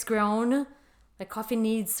where it's grown. Like coffee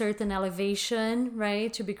needs certain elevation,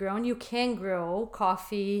 right, to be grown. You can grow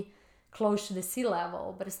coffee close to the sea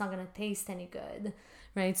level, but it's not going to taste any good,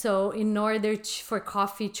 right? So in order for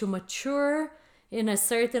coffee to mature in a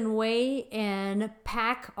certain way and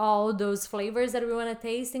pack all those flavors that we want to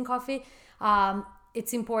taste in coffee,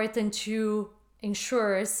 it's important to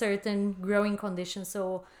ensure certain growing conditions.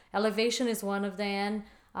 So elevation is one of them.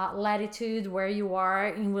 Latitude, where you are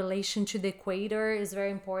in relation to the equator, is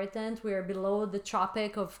very important. We are below the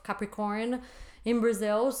Tropic of Capricorn in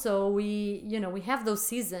Brazil, so we have those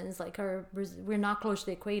seasons. Like we're not close to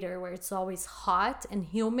the equator where it's always hot and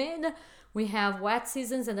humid. We have wet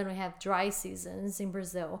seasons and then we have dry seasons in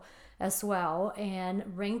Brazil as well.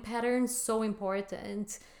 And rain patterns, so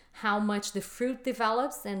important. How much the fruit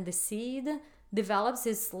develops and the seed develops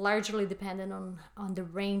is largely dependent on the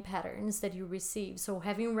rain patterns that you receive. So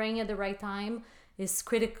having rain at the right time is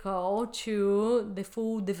critical to the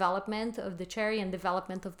full development of the cherry and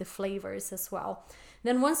development of the flavors as well.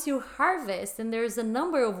 Then once you harvest, and there's a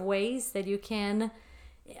number of ways that you can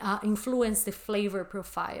influence the flavor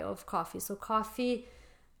profile of coffee. So coffee,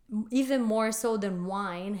 even more so than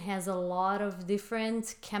wine, has a lot of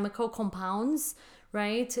different chemical compounds,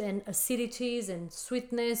 right, and acidities and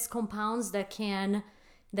sweetness compounds that can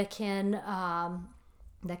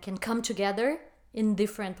come together in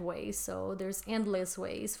different ways. So there's endless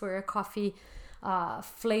ways for a coffee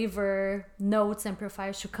flavor notes and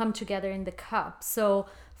profiles to come together in the cup. So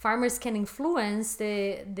farmers can influence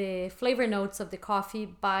the flavor notes of the coffee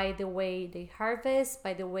by the way they harvest,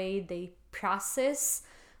 by the way they process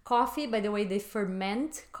coffee, by the way they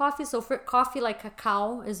ferment coffee. So for coffee, like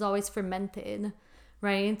cacao, is always fermented,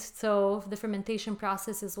 right? So the fermentation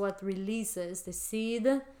process is what releases the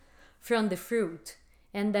seed from the fruit.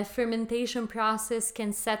 And that fermentation process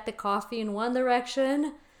can set the coffee in one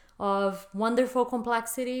direction of wonderful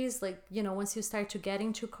complexities. Like, once you start to get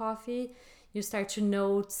into coffee, you start to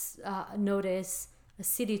notice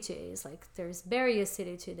acidities. Like there's berry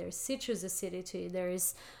acidity, there's citrus acidity,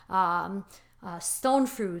 there's stone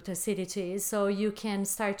fruit acidity. So you can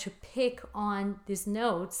start to pick on these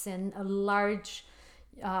notes, and a large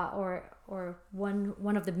or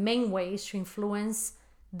one of the main ways to influence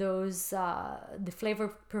those the flavor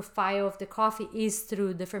profile of the coffee is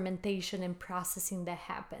through the fermentation and processing that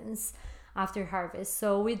happens after harvest.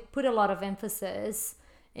 So we put a lot of emphasis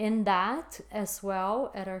in that as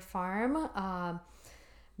well at our farm.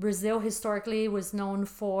 Brazil historically was known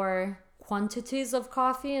for quantities of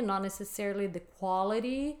coffee and not necessarily the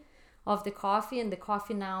quality of the coffee. And the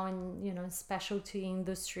coffee now in specialty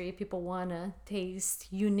industry, people want to taste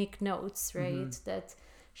unique notes, right? That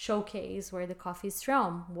showcase where the coffee is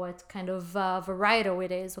from, what kind of varietal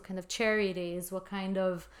it is, what kind of cherry it is, what kind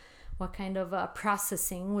of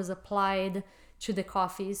processing was applied to the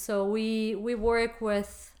coffee. So we work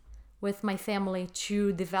with my family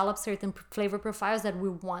to develop certain flavor profiles that we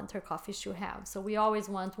want our coffees to have. So we always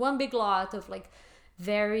want one big lot of like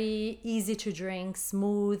very easy to drink,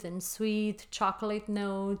 smooth and sweet chocolate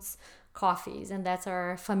notes coffees, and that's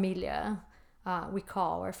our familia. We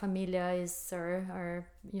call our familia is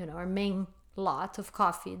our main lot of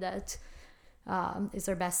coffee that is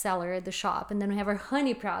our best seller at the shop. And then we have our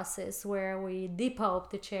honey process where we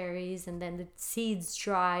depulp the cherries and then the seeds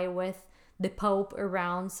dry with the pulp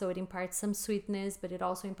around, so it imparts some sweetness, but it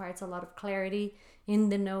also imparts a lot of clarity in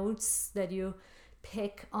the notes that you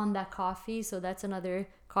pick on that coffee. So that's another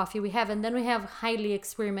coffee we have. And then we have highly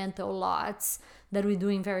experimental lots that we do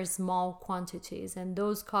in very small quantities, and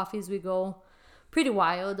those coffees we go pretty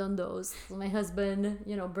wild on those. My husband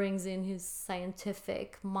brings in his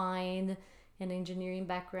scientific mind and engineering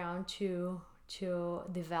background to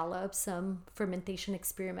develop some fermentation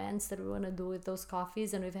experiments that we want to do with those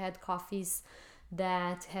coffees. And we've had coffees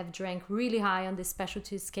that have drank really high on the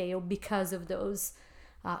specialty scale because of those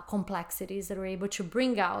complexities that we're able to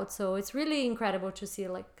bring out. So it's really incredible to see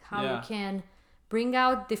like how we can bring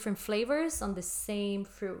out different flavors on the same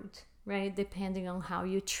fruit, right? Depending on how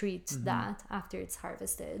you treat that after it's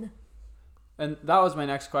harvested. And that was my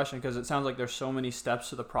next question, because it sounds like there's so many steps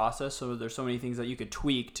to the process. So there's so many things that you could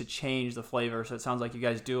tweak to change the flavor. So it sounds like you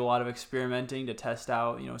guys do a lot of experimenting to test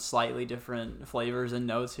out, slightly different flavors and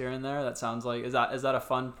notes here and there. That sounds like, is that a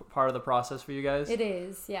fun part of the process for you guys? It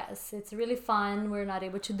is, yes. It's really fun. We're not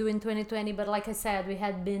able to do in 2020, but like I said, we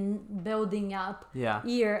had been building up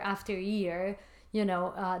year after year,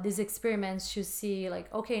 these experiments to see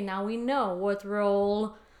like, okay, now we know what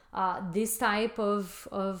role this type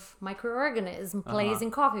of microorganism plays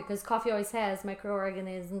in coffee, because coffee always has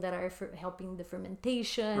microorganisms that are helping the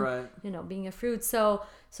fermentation, Right. being a fruit. So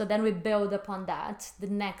then we build upon that the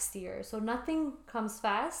next year. So nothing comes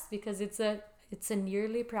fast, because it's a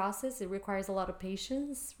yearly process. It requires a lot of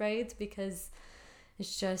patience, right? Because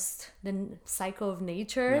it's just the cycle of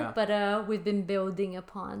nature. Yeah. But we've been building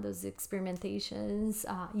upon those experimentations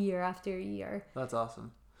year after year. That's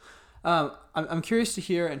awesome. I'm curious to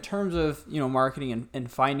hear, in terms of marketing and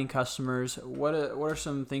finding customers, what are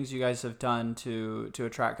some things you guys have done to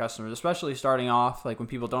attract customers, especially starting off, like when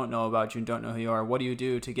people don't know about you and don't know who you are? What do you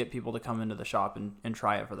do to get people to come into the shop and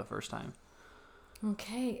try it for the first time?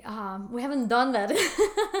 Okay, we haven't done that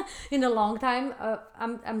in a long time.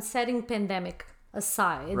 I'm setting pandemic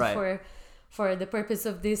aside Right. for the purpose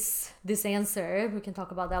of this answer. We can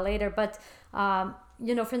talk about that later. But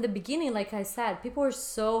from the beginning, like I said, people were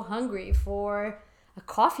so hungry for a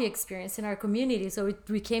coffee experience in our community. So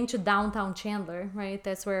we came to downtown Chandler, right?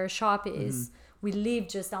 That's where our shop is. We live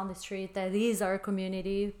just down the street. That is our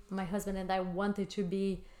community. My husband and I wanted to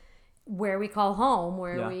be where we call home,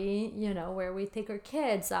 where we take our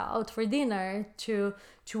kids out for dinner, to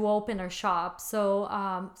open our shop.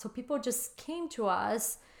 So people just came to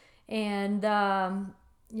us, and from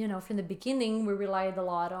the beginning we relied a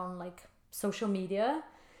lot on like social media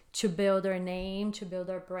to build our name, to build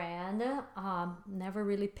our brand. Never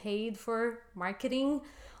really paid for marketing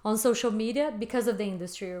on social media because of the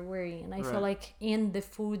industry we're in. I feel like in the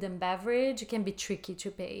food and beverage, it can be tricky to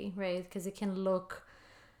pay, right? Because it can look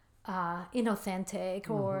inauthentic,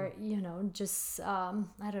 or just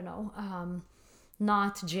I don't know,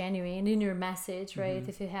 not genuine in your message, right?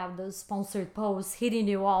 If you have those sponsored posts hitting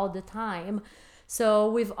you all the time.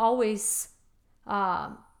 So we've always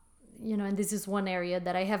and this is one area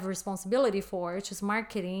that I have responsibility for, which is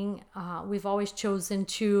marketing. We've always chosen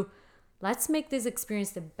to, let's make this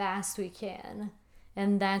experience the best we can,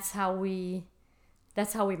 and that's how we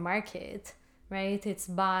market. Right? It's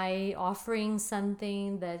by offering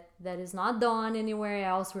something that is not done anywhere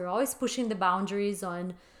else. We're always pushing the boundaries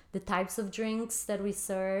on the types of drinks that we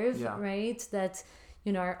serve, right? That,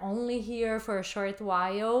 are only here for a short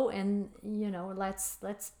while, and,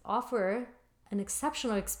 let's offer an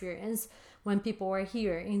exceptional experience when people are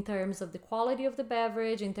here, in terms of the quality of the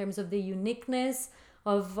beverage, in terms of the uniqueness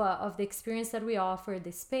of the experience that we offer,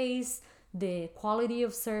 the space, the quality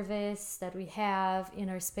of service that we have in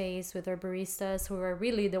our space with our baristas, who are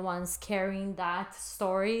really the ones carrying that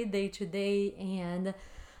story day to day, and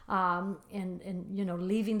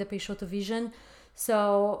living the Peixoto vision.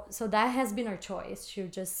 So that has been our choice, to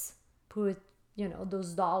just put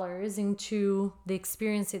those dollars into the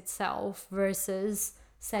experience itself versus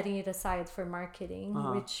setting it aside for marketing,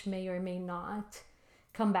 which may or may not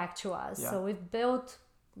come back to us. So we've built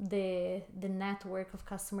the network of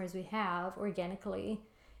customers we have organically,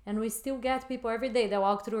 and we still get people every day that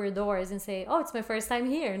walk through our doors and say, oh, it's my first time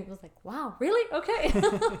here, and it was like, wow, really? Okay.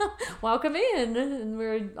 Welcome in. And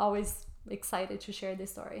we're always excited to share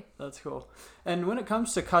this story. That's cool. And when it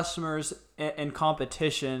comes to customers and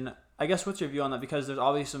competition, I guess what's your view on that? Because there's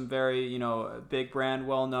obviously some very big brand,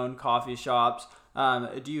 well-known coffee shops.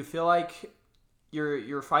 Do you feel like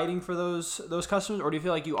you're fighting for those customers, or do you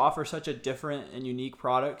feel like you offer such a different and unique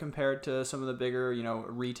product compared to some of the bigger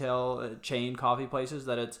retail chain coffee places,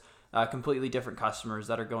 that it's completely different customers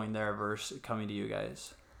that are going there versus coming to you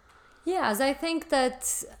guys? Yes, I think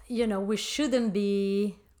that we shouldn't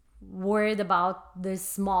be worried about the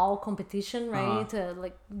small competition, right?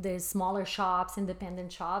 Like the smaller shops,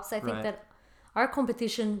 independent shops. I think that our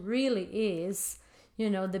competition really is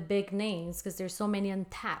the big names, because there's so many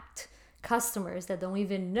untapped customers that don't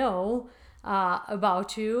even know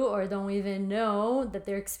about you, or don't even know that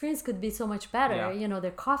their experience could be so much better.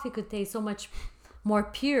 Their coffee could taste so much more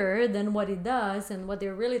pure than what it does, and what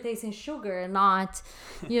they're really tasting sugar, and not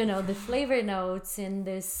the flavor notes in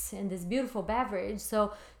this beautiful beverage.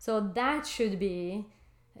 So that should be,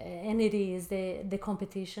 and it is, the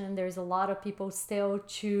competition. There's a lot of people still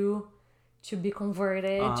to be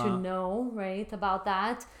converted, to know, right, about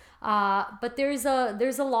that. But there's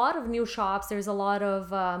a lot of new shops. There's a lot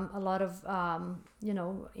of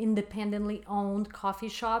independently owned coffee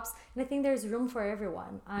shops, and I think there's room for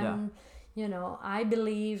everyone. I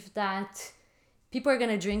believe that people are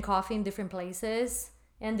gonna drink coffee in different places,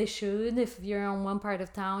 and they should. If you're on one part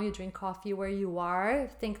of town, you drink coffee where you are. I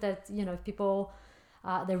think that if people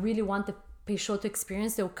that really want the Peixoto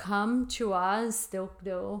experience, they'll come to us.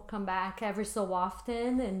 They'll come back ever so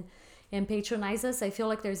often and patronize us. I feel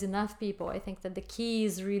like there's enough people. I think that the key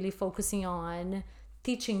is really focusing on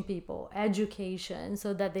teaching people education,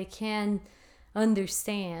 so that they can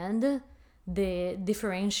understand the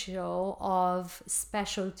differential of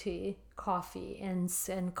specialty coffee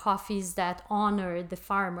and coffees that honor the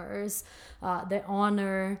farmers, that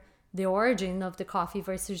honor the origin of the coffee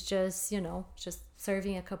versus just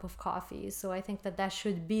serving a cup of coffee. So I think that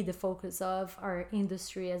should be the focus of our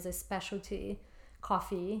industry as a specialty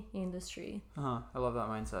coffee industry. I love that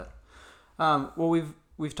mindset. Well,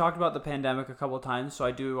 we've talked about the pandemic a couple of times, so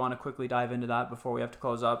I do want to quickly dive into that before we have to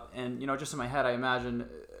close up. And just in my head, I imagine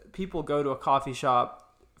people go to a coffee shop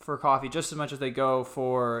for coffee just as much as they go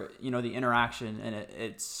for the interaction, and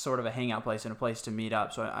it's sort of a hangout place and a place to meet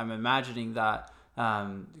up. So I'm imagining that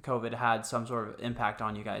COVID had some sort of impact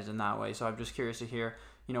on you guys in that way. So I'm just curious to hear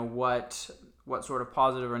what sort of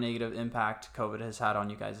positive or negative impact COVID has had on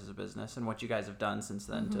you guys as a business, and what you guys have done since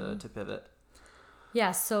then to pivot.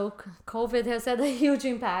 Yeah, so COVID has had a huge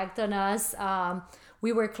impact on us.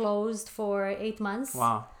 We were closed for 8 months.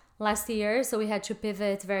 Wow. Last year, so we had to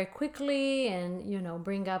pivot very quickly and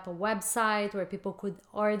bring up a website where people could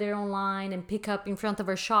order online and pick up in front of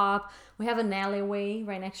our shop. We have an alleyway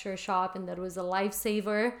right next to our shop, and that was a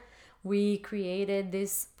lifesaver. We created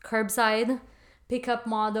this curbside pickup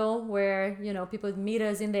model where people would meet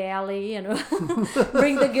us in the alley and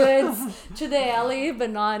bring the goods to the alley,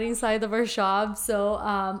 but not inside of our shop. So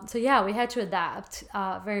yeah, we had to adapt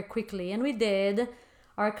very quickly, and we did.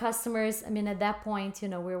 Our customers, at that point,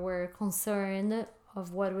 we were concerned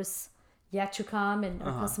of what was yet to come, and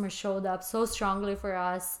our customers showed up so strongly for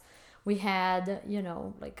us. We had,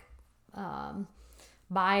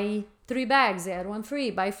 buy 3 bags, add 1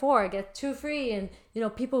 free, buy 4, get 2 free. And,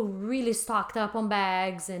 people really stocked up on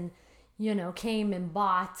bags and, came and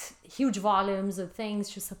bought huge volumes of things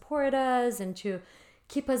to support us and to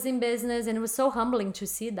keep us in business. And it was so humbling to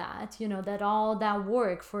see that, that all that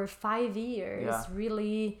work for 5 years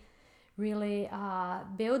really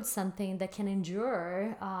build something that can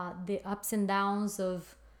endure the ups and downs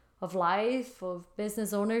of life, of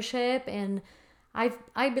business ownership. And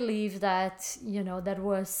I believe that that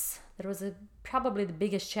was probably the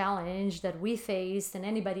biggest challenge that we faced, and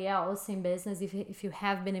anybody else in business, if you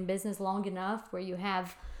have been in business long enough, where you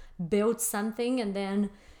have built something and then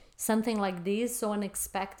something like this so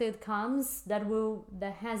unexpected comes, that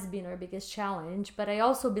has been our biggest challenge. But I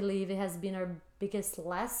also believe it has been our biggest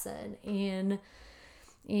lesson in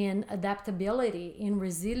adaptability, in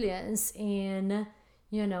resilience, in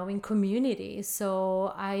community.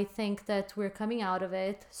 So I think that we're coming out of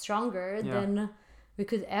it stronger than we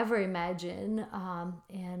could ever imagine.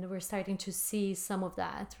 And we're starting to see some of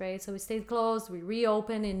that, right? So we stayed closed, we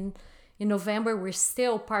reopened in November. We're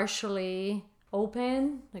still partially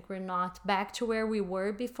open, like we're not back to where we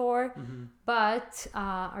were before, but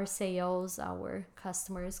our sales, our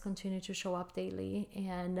customers continue to show up daily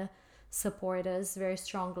and support us very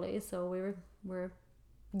strongly. So we're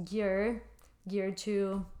geared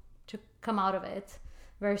to come out of it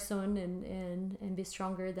very soon and be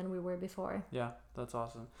stronger than we were before. Yeah, that's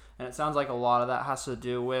awesome. And it sounds like a lot of that has to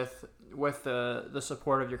do with the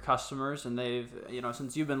support of your customers, and they've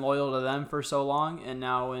since you've been loyal to them for so long, and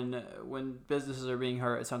now when businesses are being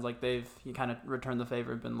hurt, it sounds like you kind of returned the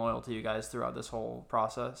favor and been loyal to you guys throughout this whole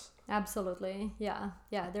process. Absolutely. Yeah,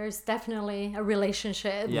 there's definitely a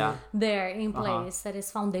relationship there in place that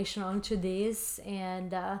is foundational to this.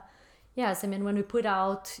 And yes, when we put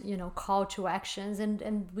out call to actions,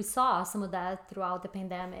 and we saw some of that throughout the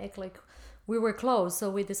pandemic, like we were closed, so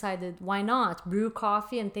we decided, why not brew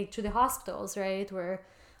coffee and take to the hospitals, right, where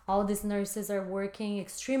all these nurses are working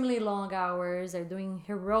extremely long hours, are doing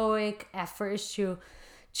heroic efforts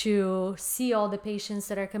to see all the patients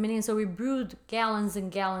that are coming in. So we brewed gallons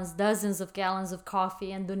and gallons, dozens of gallons of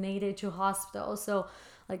coffee, and donated to hospitals. So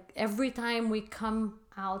like every time we come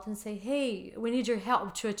out and say, hey, we need your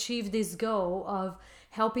help to achieve this goal of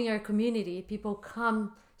helping our community, people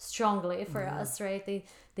come strongly for us, right?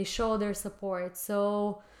 They show their support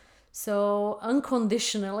so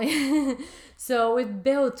unconditionally. So we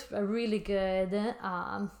built a really good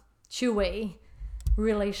two-way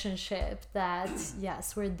relationship that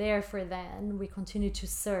yes, we're there for them. We continue to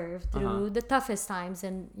serve through the toughest times.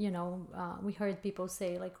 And we heard people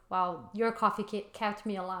say like, wow, your coffee kept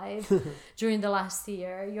me alive during the last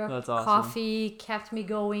year. Your awesome. Coffee kept me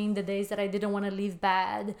going the days that I didn't want to leave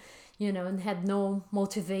bed, and had no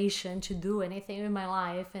motivation to do anything in my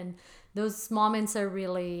life. And those moments are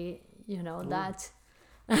really that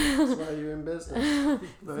that's why you're in business.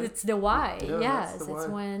 Right? It's the why. Yes, the why. It's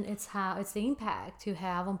when it's the impact you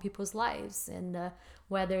have on people's lives, and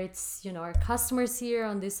whether it's our customers here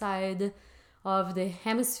on this side of the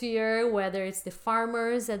hemisphere, whether it's the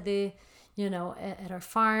farmers at the at our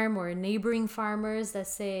farm or neighboring farmers that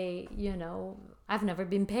say, I've never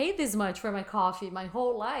been paid this much for my coffee my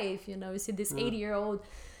whole life. You see this 80-year-old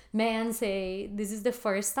man say, this is the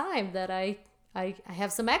first time that I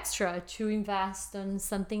have some extra to invest on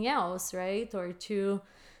something else, right? Or to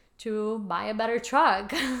buy a better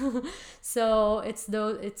truck. So it's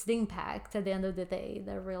the impact at the end of the day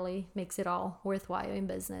that really makes it all worthwhile in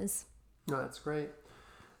business. No, that's great.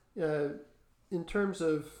 In terms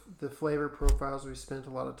of the flavor profiles, we spent a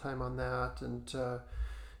lot of time on that, and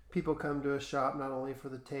people come to a shop not only for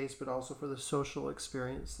the taste but also for the social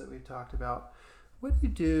experience that we've talked about. What do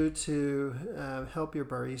you do to help your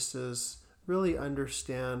baristas really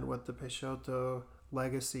understand what the Peixoto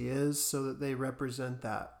legacy is so that they represent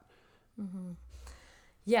that? Mm-hmm.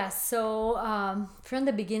 Yes. So from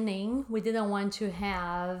the beginning, we didn't want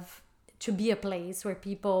to be a place where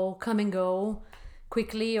people come and go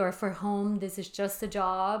quickly or for home. This is just a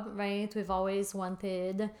job, right? We've always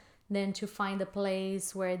wanted them to find a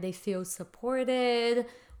place where they feel supported,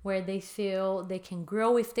 where they feel they can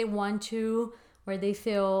grow if they want to, where they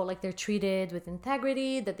feel like they're treated with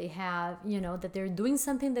integrity, that they have, that they're doing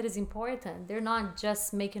something that is important. They're not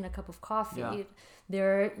just making a cup of coffee. Yeah.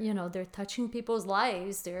 They're touching people's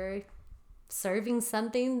lives. They're serving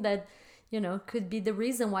something that, could be the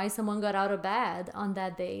reason why someone got out of bed on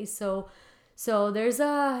that day. So there's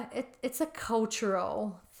it's a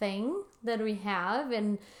cultural thing that we have,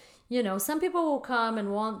 and some people will come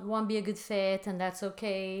and won't be a good fit, and that's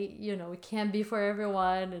okay. It can't be for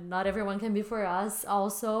everyone, and not everyone can be for us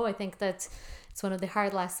also. I think that it's one of the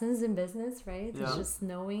hard lessons in business, right? Yeah. It's just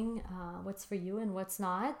knowing what's for you and what's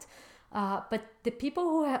not. But the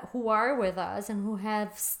people who are with us and who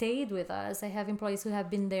have stayed with us, I have employees who have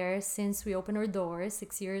been there since we opened our doors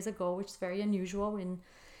 6 years ago, which is very unusual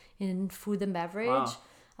in food and beverage.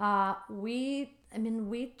 Wow. We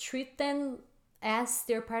treat them as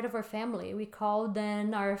they're part of our family. We call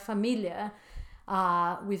them our familia.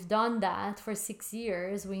 We've done that for 6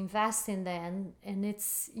 years. We invest in them, and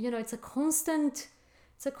it's a constant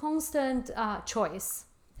choice.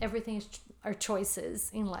 Everything are choices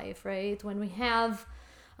in life, right? When we have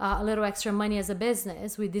a little extra money as a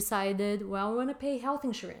business, we decided, well, we want to pay health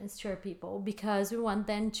insurance to our people because we want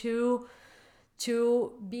them to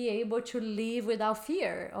be able to live without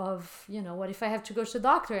fear of, what if I have to go to the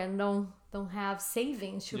doctor and don't have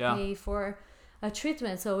savings to pay for a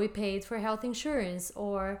treatment. So we paid for health insurance,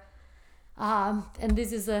 or and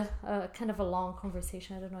this is a kind of a long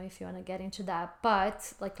conversation. I don't know if you want to get into that,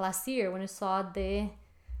 but like last year when I saw the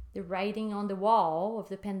writing on the wall of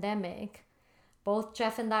the pandemic, both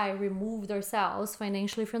Jeff and I removed ourselves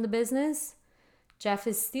financially from the business. Jeff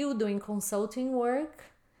is still doing consulting work,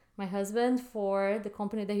 my husband, for the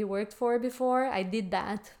company that he worked for before. I did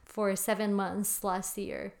that for 7 months last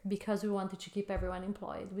year because we wanted to keep everyone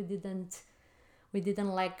employed. We didn't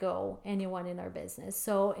let go anyone in our business.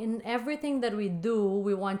 So in everything that we do,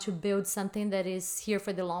 we want to build something that is here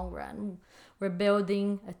for the long run. We're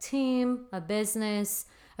building a team, a business,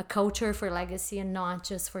 a culture for legacy, and not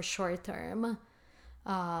just for short-term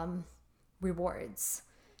rewards.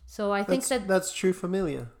 So I think that's true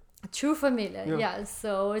familia. True familia, yes.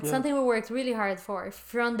 So it's something we worked really hard for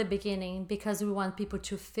from the beginning because we want people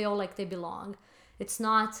to feel like they belong. It's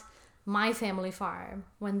not my family farm.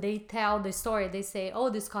 When they tell the story, they say, oh,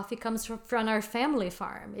 this coffee comes from our family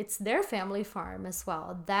farm. It's their family farm as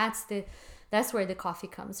well. That's where the coffee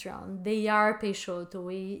comes from. They are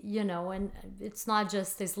Peixoto. And it's not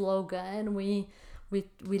just a slogan. We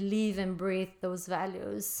live and breathe those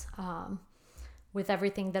values with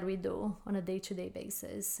everything that we do on a day-to-day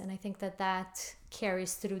basis. And I think that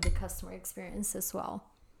carries through the customer experience as well.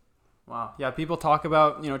 Wow. Yeah, people talk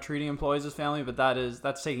about, treating employees as family, but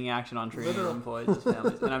that's taking action on treating employees as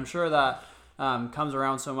families. And I'm sure that comes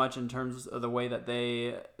around so much in terms of the way that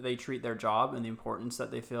they treat their job and the importance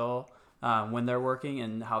that they feel when they're working,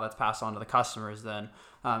 and how that's passed on to the customers then.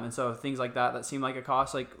 And so things like that seem like a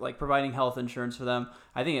cost, like providing health insurance for them.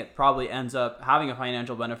 I think it probably ends up having a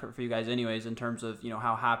financial benefit for you guys anyways, in terms of,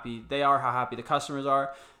 how happy they are, how happy the customers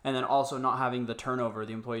are, and then also not having the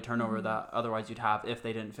employee turnover that otherwise you'd have if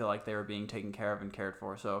they didn't feel like they were being taken care of and cared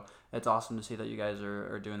for. So it's awesome to see that you guys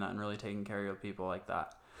are doing that and really taking care of your people like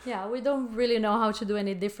that. Yeah, we don't really know how to do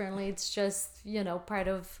any differently. It's just,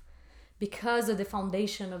 because of the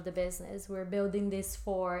foundation of the business. We're building this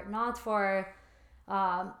not for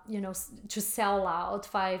to sell out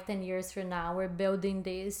 5-10 years from now. We're building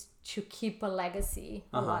this to keep a legacy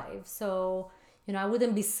alive. So, I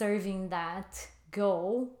wouldn't be serving that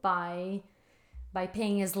goal by by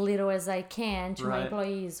paying as little as I can to my Right.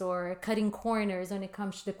 employees, or cutting corners when it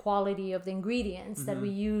comes to the quality of the ingredients that we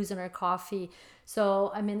use in our coffee.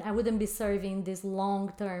 So, I mean, I wouldn't be serving this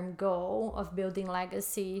long-term goal of building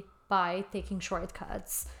legacy by taking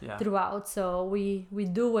shortcuts Yeah. throughout. So we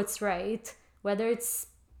do what's right, whether it's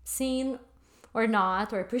seen or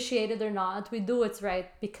not, or appreciated or not. We do what's right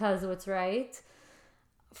because what's right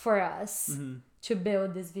for us to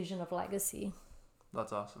build this vision of legacy.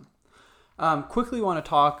 That's awesome. Quickly want to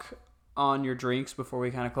talk on your drinks before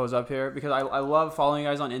we kind of close up here, because I love following you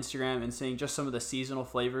guys on Instagram and seeing just some of the seasonal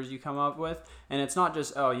flavors you come up with. And it's not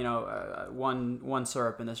just, one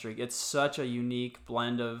syrup in this drink. It's such a unique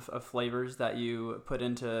blend of flavors that you put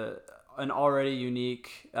into an already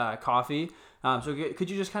unique coffee. So could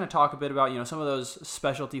you just kind of talk a bit about, some of those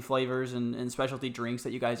specialty flavors and specialty drinks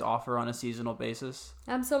that you guys offer on a seasonal basis?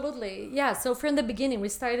 Absolutely. Yeah. So from the beginning, we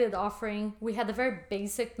started offering, we had a very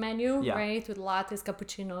basic menu, Yeah. right? With lattes,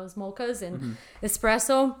 cappuccinos, mochas, and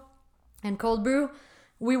espresso and cold brew.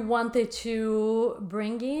 We wanted to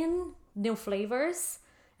bring in new flavors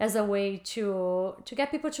as a way to get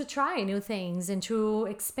people to try new things and to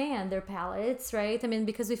expand their palates, right? I mean,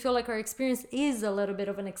 because we feel like our experience is a little bit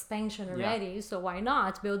of an expansion already, so why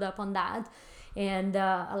not build up on that and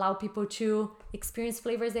allow people to experience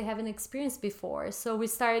flavors they haven't experienced before. So we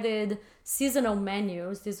started seasonal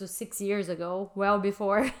menus. This was 6 years ago, well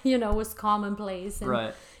before, it was commonplace. And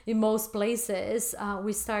Right. in most places,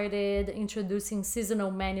 we started introducing seasonal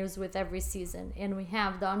menus with every season, and we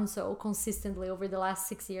have done so consistently over the last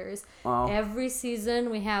 6 years. Wow. Every season,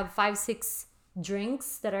 we have 5-6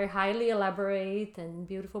 drinks that are highly elaborate and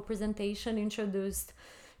beautiful presentation introduced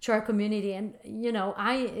to our community. And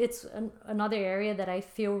it's another area that I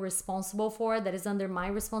feel responsible for, that is under my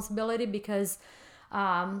responsibility, because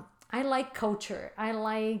I like culture. I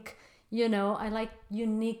like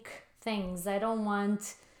unique things. I don't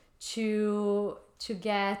want to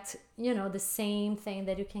get the same thing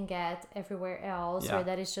that you can get everywhere else, Yeah. or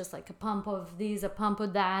that it's just like a pump of this, a pump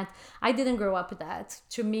of that. I didn't grow up with that.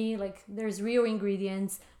 To me, like, there's real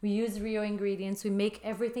ingredients. We use real ingredients. We make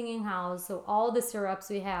everything in house. So all the syrups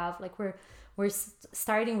we have, like, we're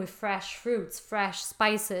starting with fresh fruits, fresh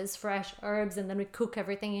spices, fresh herbs, and then we cook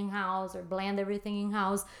everything in house or blend everything in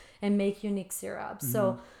house and make unique syrups.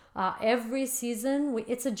 So every season,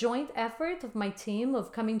 it's a joint effort of my team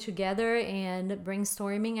of coming together and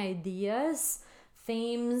brainstorming ideas,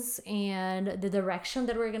 themes, and the direction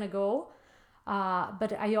that we're going to go.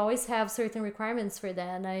 But I always have certain requirements for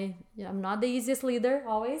that. And I'm not the easiest leader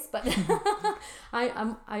always, but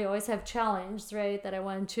I always have challenges, right, that I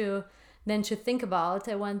want to think about.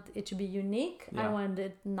 I want it to be unique. Yeah. I want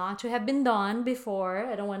it not to have been done before.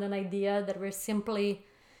 I don't want an idea that we're simply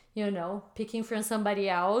picking from somebody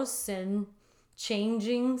else and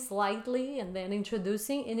changing slightly and then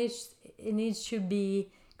introducing. It needs to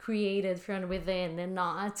be created from within and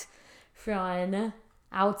not from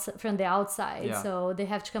the outside. Yeah. So they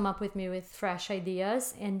have to come up with fresh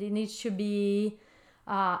ideas, and it needs to be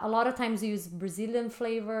a lot of times we use Brazilian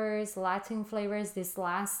flavors, Latin flavors. This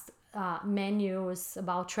last menu was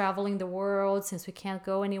about traveling the world. Since we can't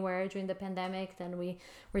go anywhere during the pandemic, then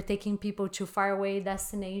we're taking people to faraway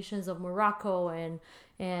destinations of Morocco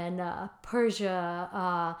and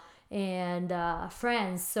Persia and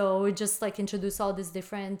France. So we just like introduce all these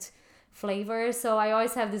different flavors. So I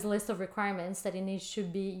always have this list of requirements that it needs to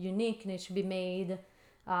be unique, it needs to be made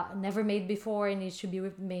never made before, it needs to be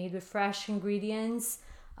made with fresh ingredients,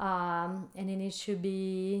 and it needs to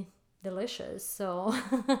be delicious. So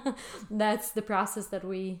that's the process that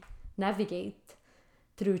we navigate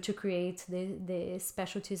through to create the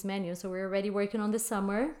specialties menu. So we're already working on the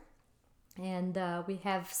summer, and we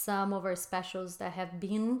have some of our specials that have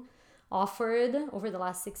been offered over the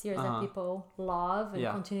last 6 years that people love and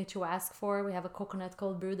continue to ask for. We have a coconut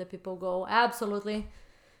cold brew that people go, absolutely,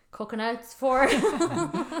 coconuts for,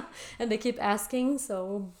 and they keep asking, so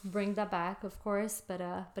we'll bring that back, of course. But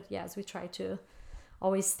yes, we try to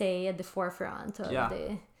always stay at the forefront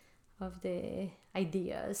of the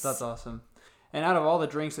ideas. That's awesome. And out of all the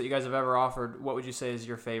drinks that you guys have ever offered, what would you say is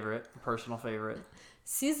your favorite, personal favorite?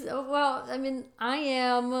 Well, I mean, I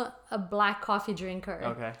am a black coffee drinker.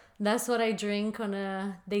 Okay. That's what I drink on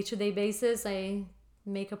a day-to-day basis. I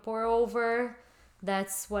make a pour over.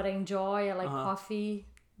 That's what I enjoy. I like coffee,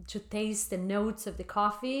 to taste the notes of the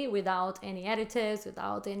coffee without any additives,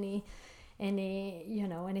 without any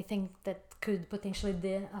anything that could potentially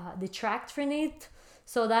detract from it.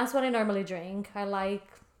 So that's what I normally drink. I like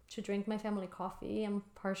to drink my family coffee. I'm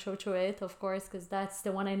partial to it, of course, because that's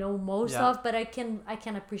the one I know most of. But I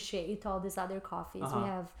can appreciate all these other coffees. We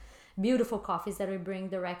have beautiful coffees that we bring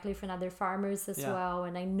directly from other farmers as well.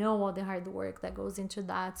 And I know all the hard work that goes into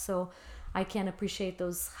that. So I can appreciate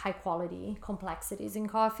those high quality complexities in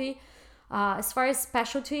coffee. As far as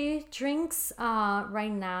specialty drinks,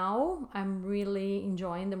 right now I'm really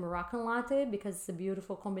enjoying the Moroccan latte because it's a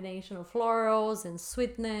beautiful combination of florals and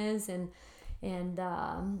sweetness and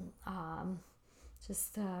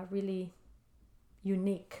just really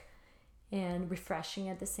unique and refreshing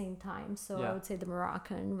at the same time. So I would say the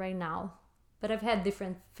Moroccan right now. But I've had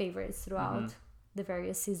different favorites throughout the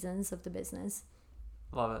various seasons of the business.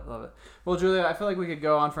 Love it, love it. Well, Julia, I feel like we could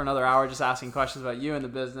go on for another hour just asking questions about you and the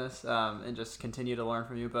business and just continue to learn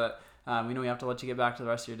from you. But we know we have to let you get back to the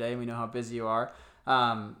rest of your day. We know how busy you are.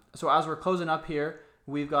 So as we're closing up here,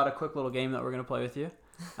 we've got a quick little game that we're going to play with you.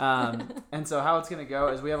 And so how it's going to go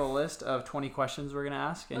is we have a list of 20 questions we're going to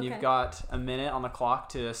ask, and you've got a minute on the clock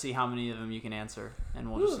to see how many of them you can answer.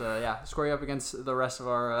 And we'll just, score you up against the rest of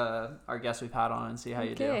our guests we've had on and see how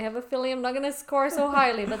you do. Okay, I have a feeling I'm not going to score so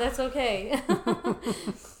highly, but that's okay.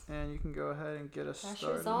 And you can go ahead and get us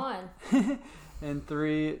Pressure's started. on. In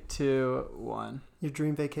 3, 2, 1. Your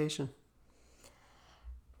dream vacation?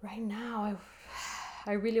 Right now,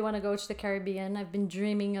 I really want to go to the Caribbean. I've been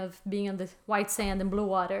dreaming of being on the white sand and blue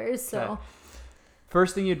waters. So, Okay.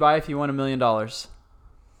 First thing you'd buy if you won $1 million?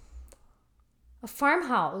 a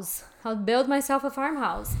farmhouse. I'll build myself a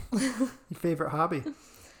farmhouse. Your favorite hobby?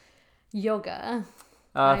 Yoga.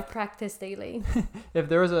 I practice daily. If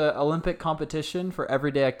there was an Olympic competition for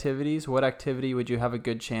everyday activities, what activity would you have a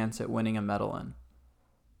good chance at winning a medal in?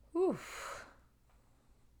 Oof.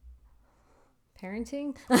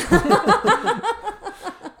 Parenting?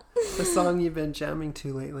 The song you've been jamming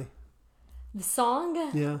to lately? The song?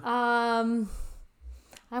 Yeah.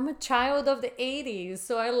 I'm a child of the 80s,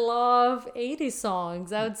 so I love 80s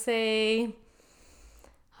songs. I would say,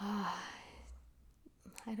 I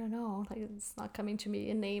don't know, like it's not coming to me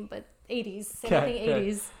a name, but 80s,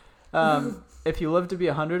 anything 80s. If you lived to be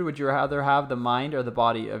 100, would you rather have the mind or the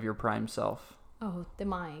body of your prime self? Oh, the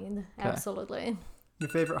mind, absolutely. Your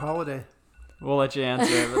favorite holiday? We'll let you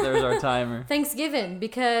answer it, but there's our timer. Thanksgiving,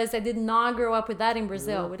 because I did not grow up with that in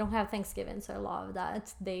Brazil. We don't have Thanksgiving, so I love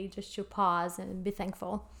that day just to pause and be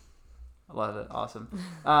thankful. I love it. Awesome.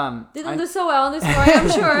 Didn't do so well in this story,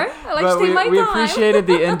 I'm sure. I like to take my time. We appreciated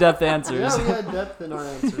the in-depth answers. Yeah, we had depth in our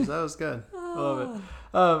answers. That was good. Love it.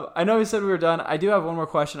 I know we said we were done. I do have one more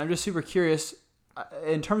question. I'm just super curious.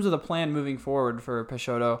 In terms of the plan moving forward for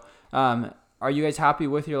Peixoto, are you guys happy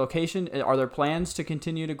with your location? Are there plans to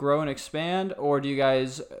continue to grow and expand, or do you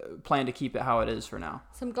guys plan to keep it how it is for now?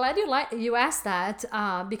 So I'm glad you asked that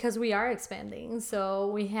because we are expanding.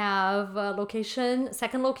 So we have a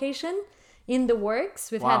second location in the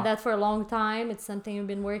works. We've had that for a long time. It's something we've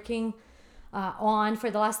been working on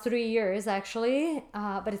for the last 3 years, actually.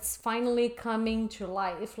 But it's finally coming to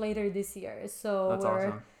life later this year. So that's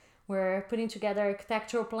awesome. We're putting together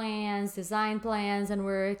architectural plans, design plans, and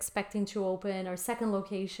we're expecting to open our second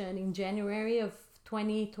location in January of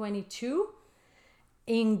 2022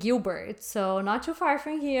 in Gilbert. So not too far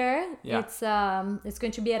from here. Yeah. It's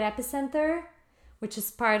going to be at Epicenter, which is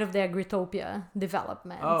part of the Agritopia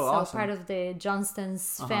development. Oh, so awesome. part of the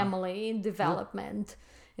Johnston's family development. Yep.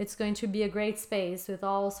 It's going to be a great space with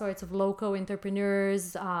all sorts of local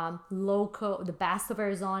entrepreneurs, the best of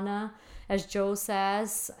Arizona, as Joe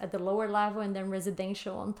says, at the lower level, and then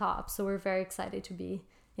residential on top. So we're very excited to be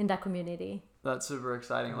in that community. That's super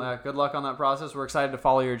exciting. Yeah, good luck on that process. We're excited to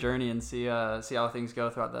follow your journey and see how things go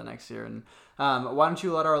throughout that next year. And why don't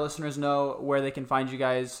you let our listeners know where they can find you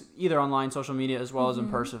guys, either online, social media, as well as in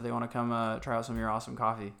person, if they want to come try out some of your awesome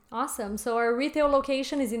coffee. Awesome. So our retail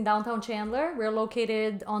location is in downtown Chandler. We're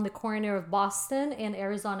located on the corner of Boston and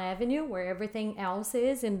Arizona Avenue, where everything else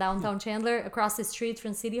is in downtown Chandler, across the street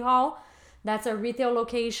from City Hall. That's our retail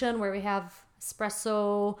location where we have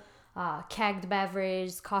espresso, kegged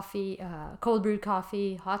beverage, coffee, cold brewed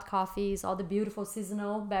coffee, hot coffees, all the beautiful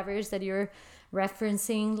seasonal beverages that you're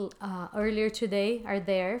referencing earlier today are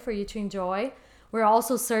there for you to enjoy. We're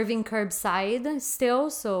also serving curbside still,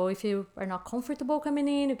 so if you are not comfortable coming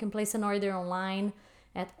in, you can place an order online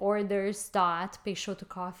at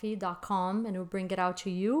orders.peixotocoffee.com and we'll bring it out to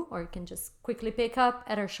you, or you can just quickly pick up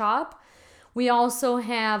at our shop. We also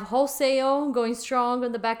have wholesale going strong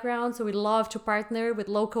in the background, so we love to partner with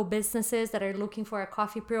local businesses that are looking for a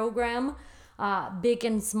coffee program, big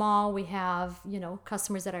and small. We have,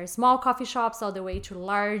 customers that are small coffee shops all the way to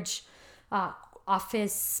large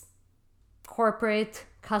office corporate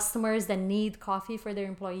customers that need coffee for their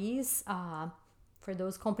employees. for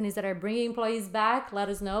those companies that are bringing employees back, let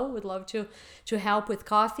us know. We'd love to help with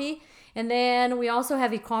coffee. And then we also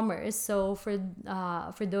have e-commerce. So for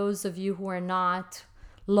those of you who are not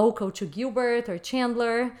local to Gilbert or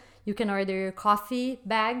Chandler, you can order your coffee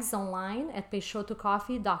bags online at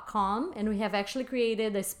peixotocoffee.com. And we have actually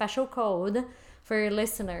created a special code for your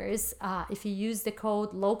listeners. If you use the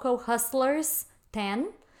code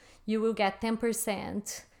LocalHustlers10, you will get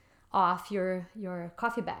 10% off your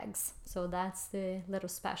coffee bags. So that's the little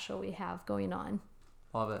special we have going on.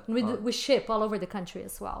 Love it. And we ship all over the country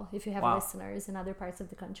as well, if you have listeners in other parts of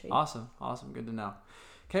the country. Awesome. Good to know.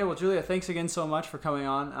 Okay, well, Julia, thanks again so much for coming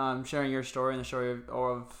on, sharing your story and the story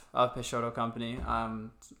of Peixoto Company.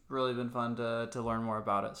 It's really been fun to learn more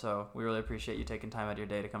about it, so we really appreciate you taking time out of your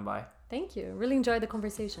day to come by. Thank you. Really enjoyed the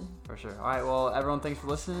conversation. For sure. All right, well, everyone, thanks for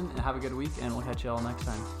listening, and have a good week, and we'll catch you all next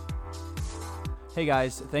time. Hey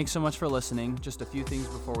guys, thanks so much for listening. Just a few things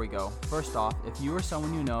before we go. First off, if you or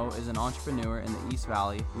someone you know is an entrepreneur in the East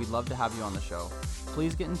Valley, we'd love to have you on the show.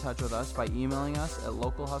 Please get in touch with us by emailing us at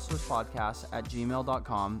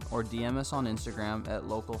localhustlerspodcast@gmail.com or DM us on Instagram at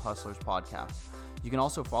localhustlerspodcast. You can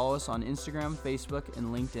also follow us on Instagram, Facebook,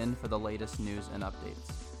 and LinkedIn for the latest news and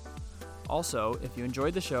updates. Also, if you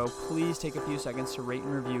enjoyed the show, please take a few seconds to rate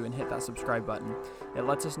and review and hit that subscribe button. It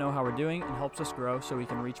lets us know how we're doing and helps us grow so we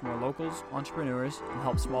can reach more locals, entrepreneurs, and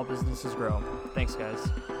help small businesses grow. Thanks, guys.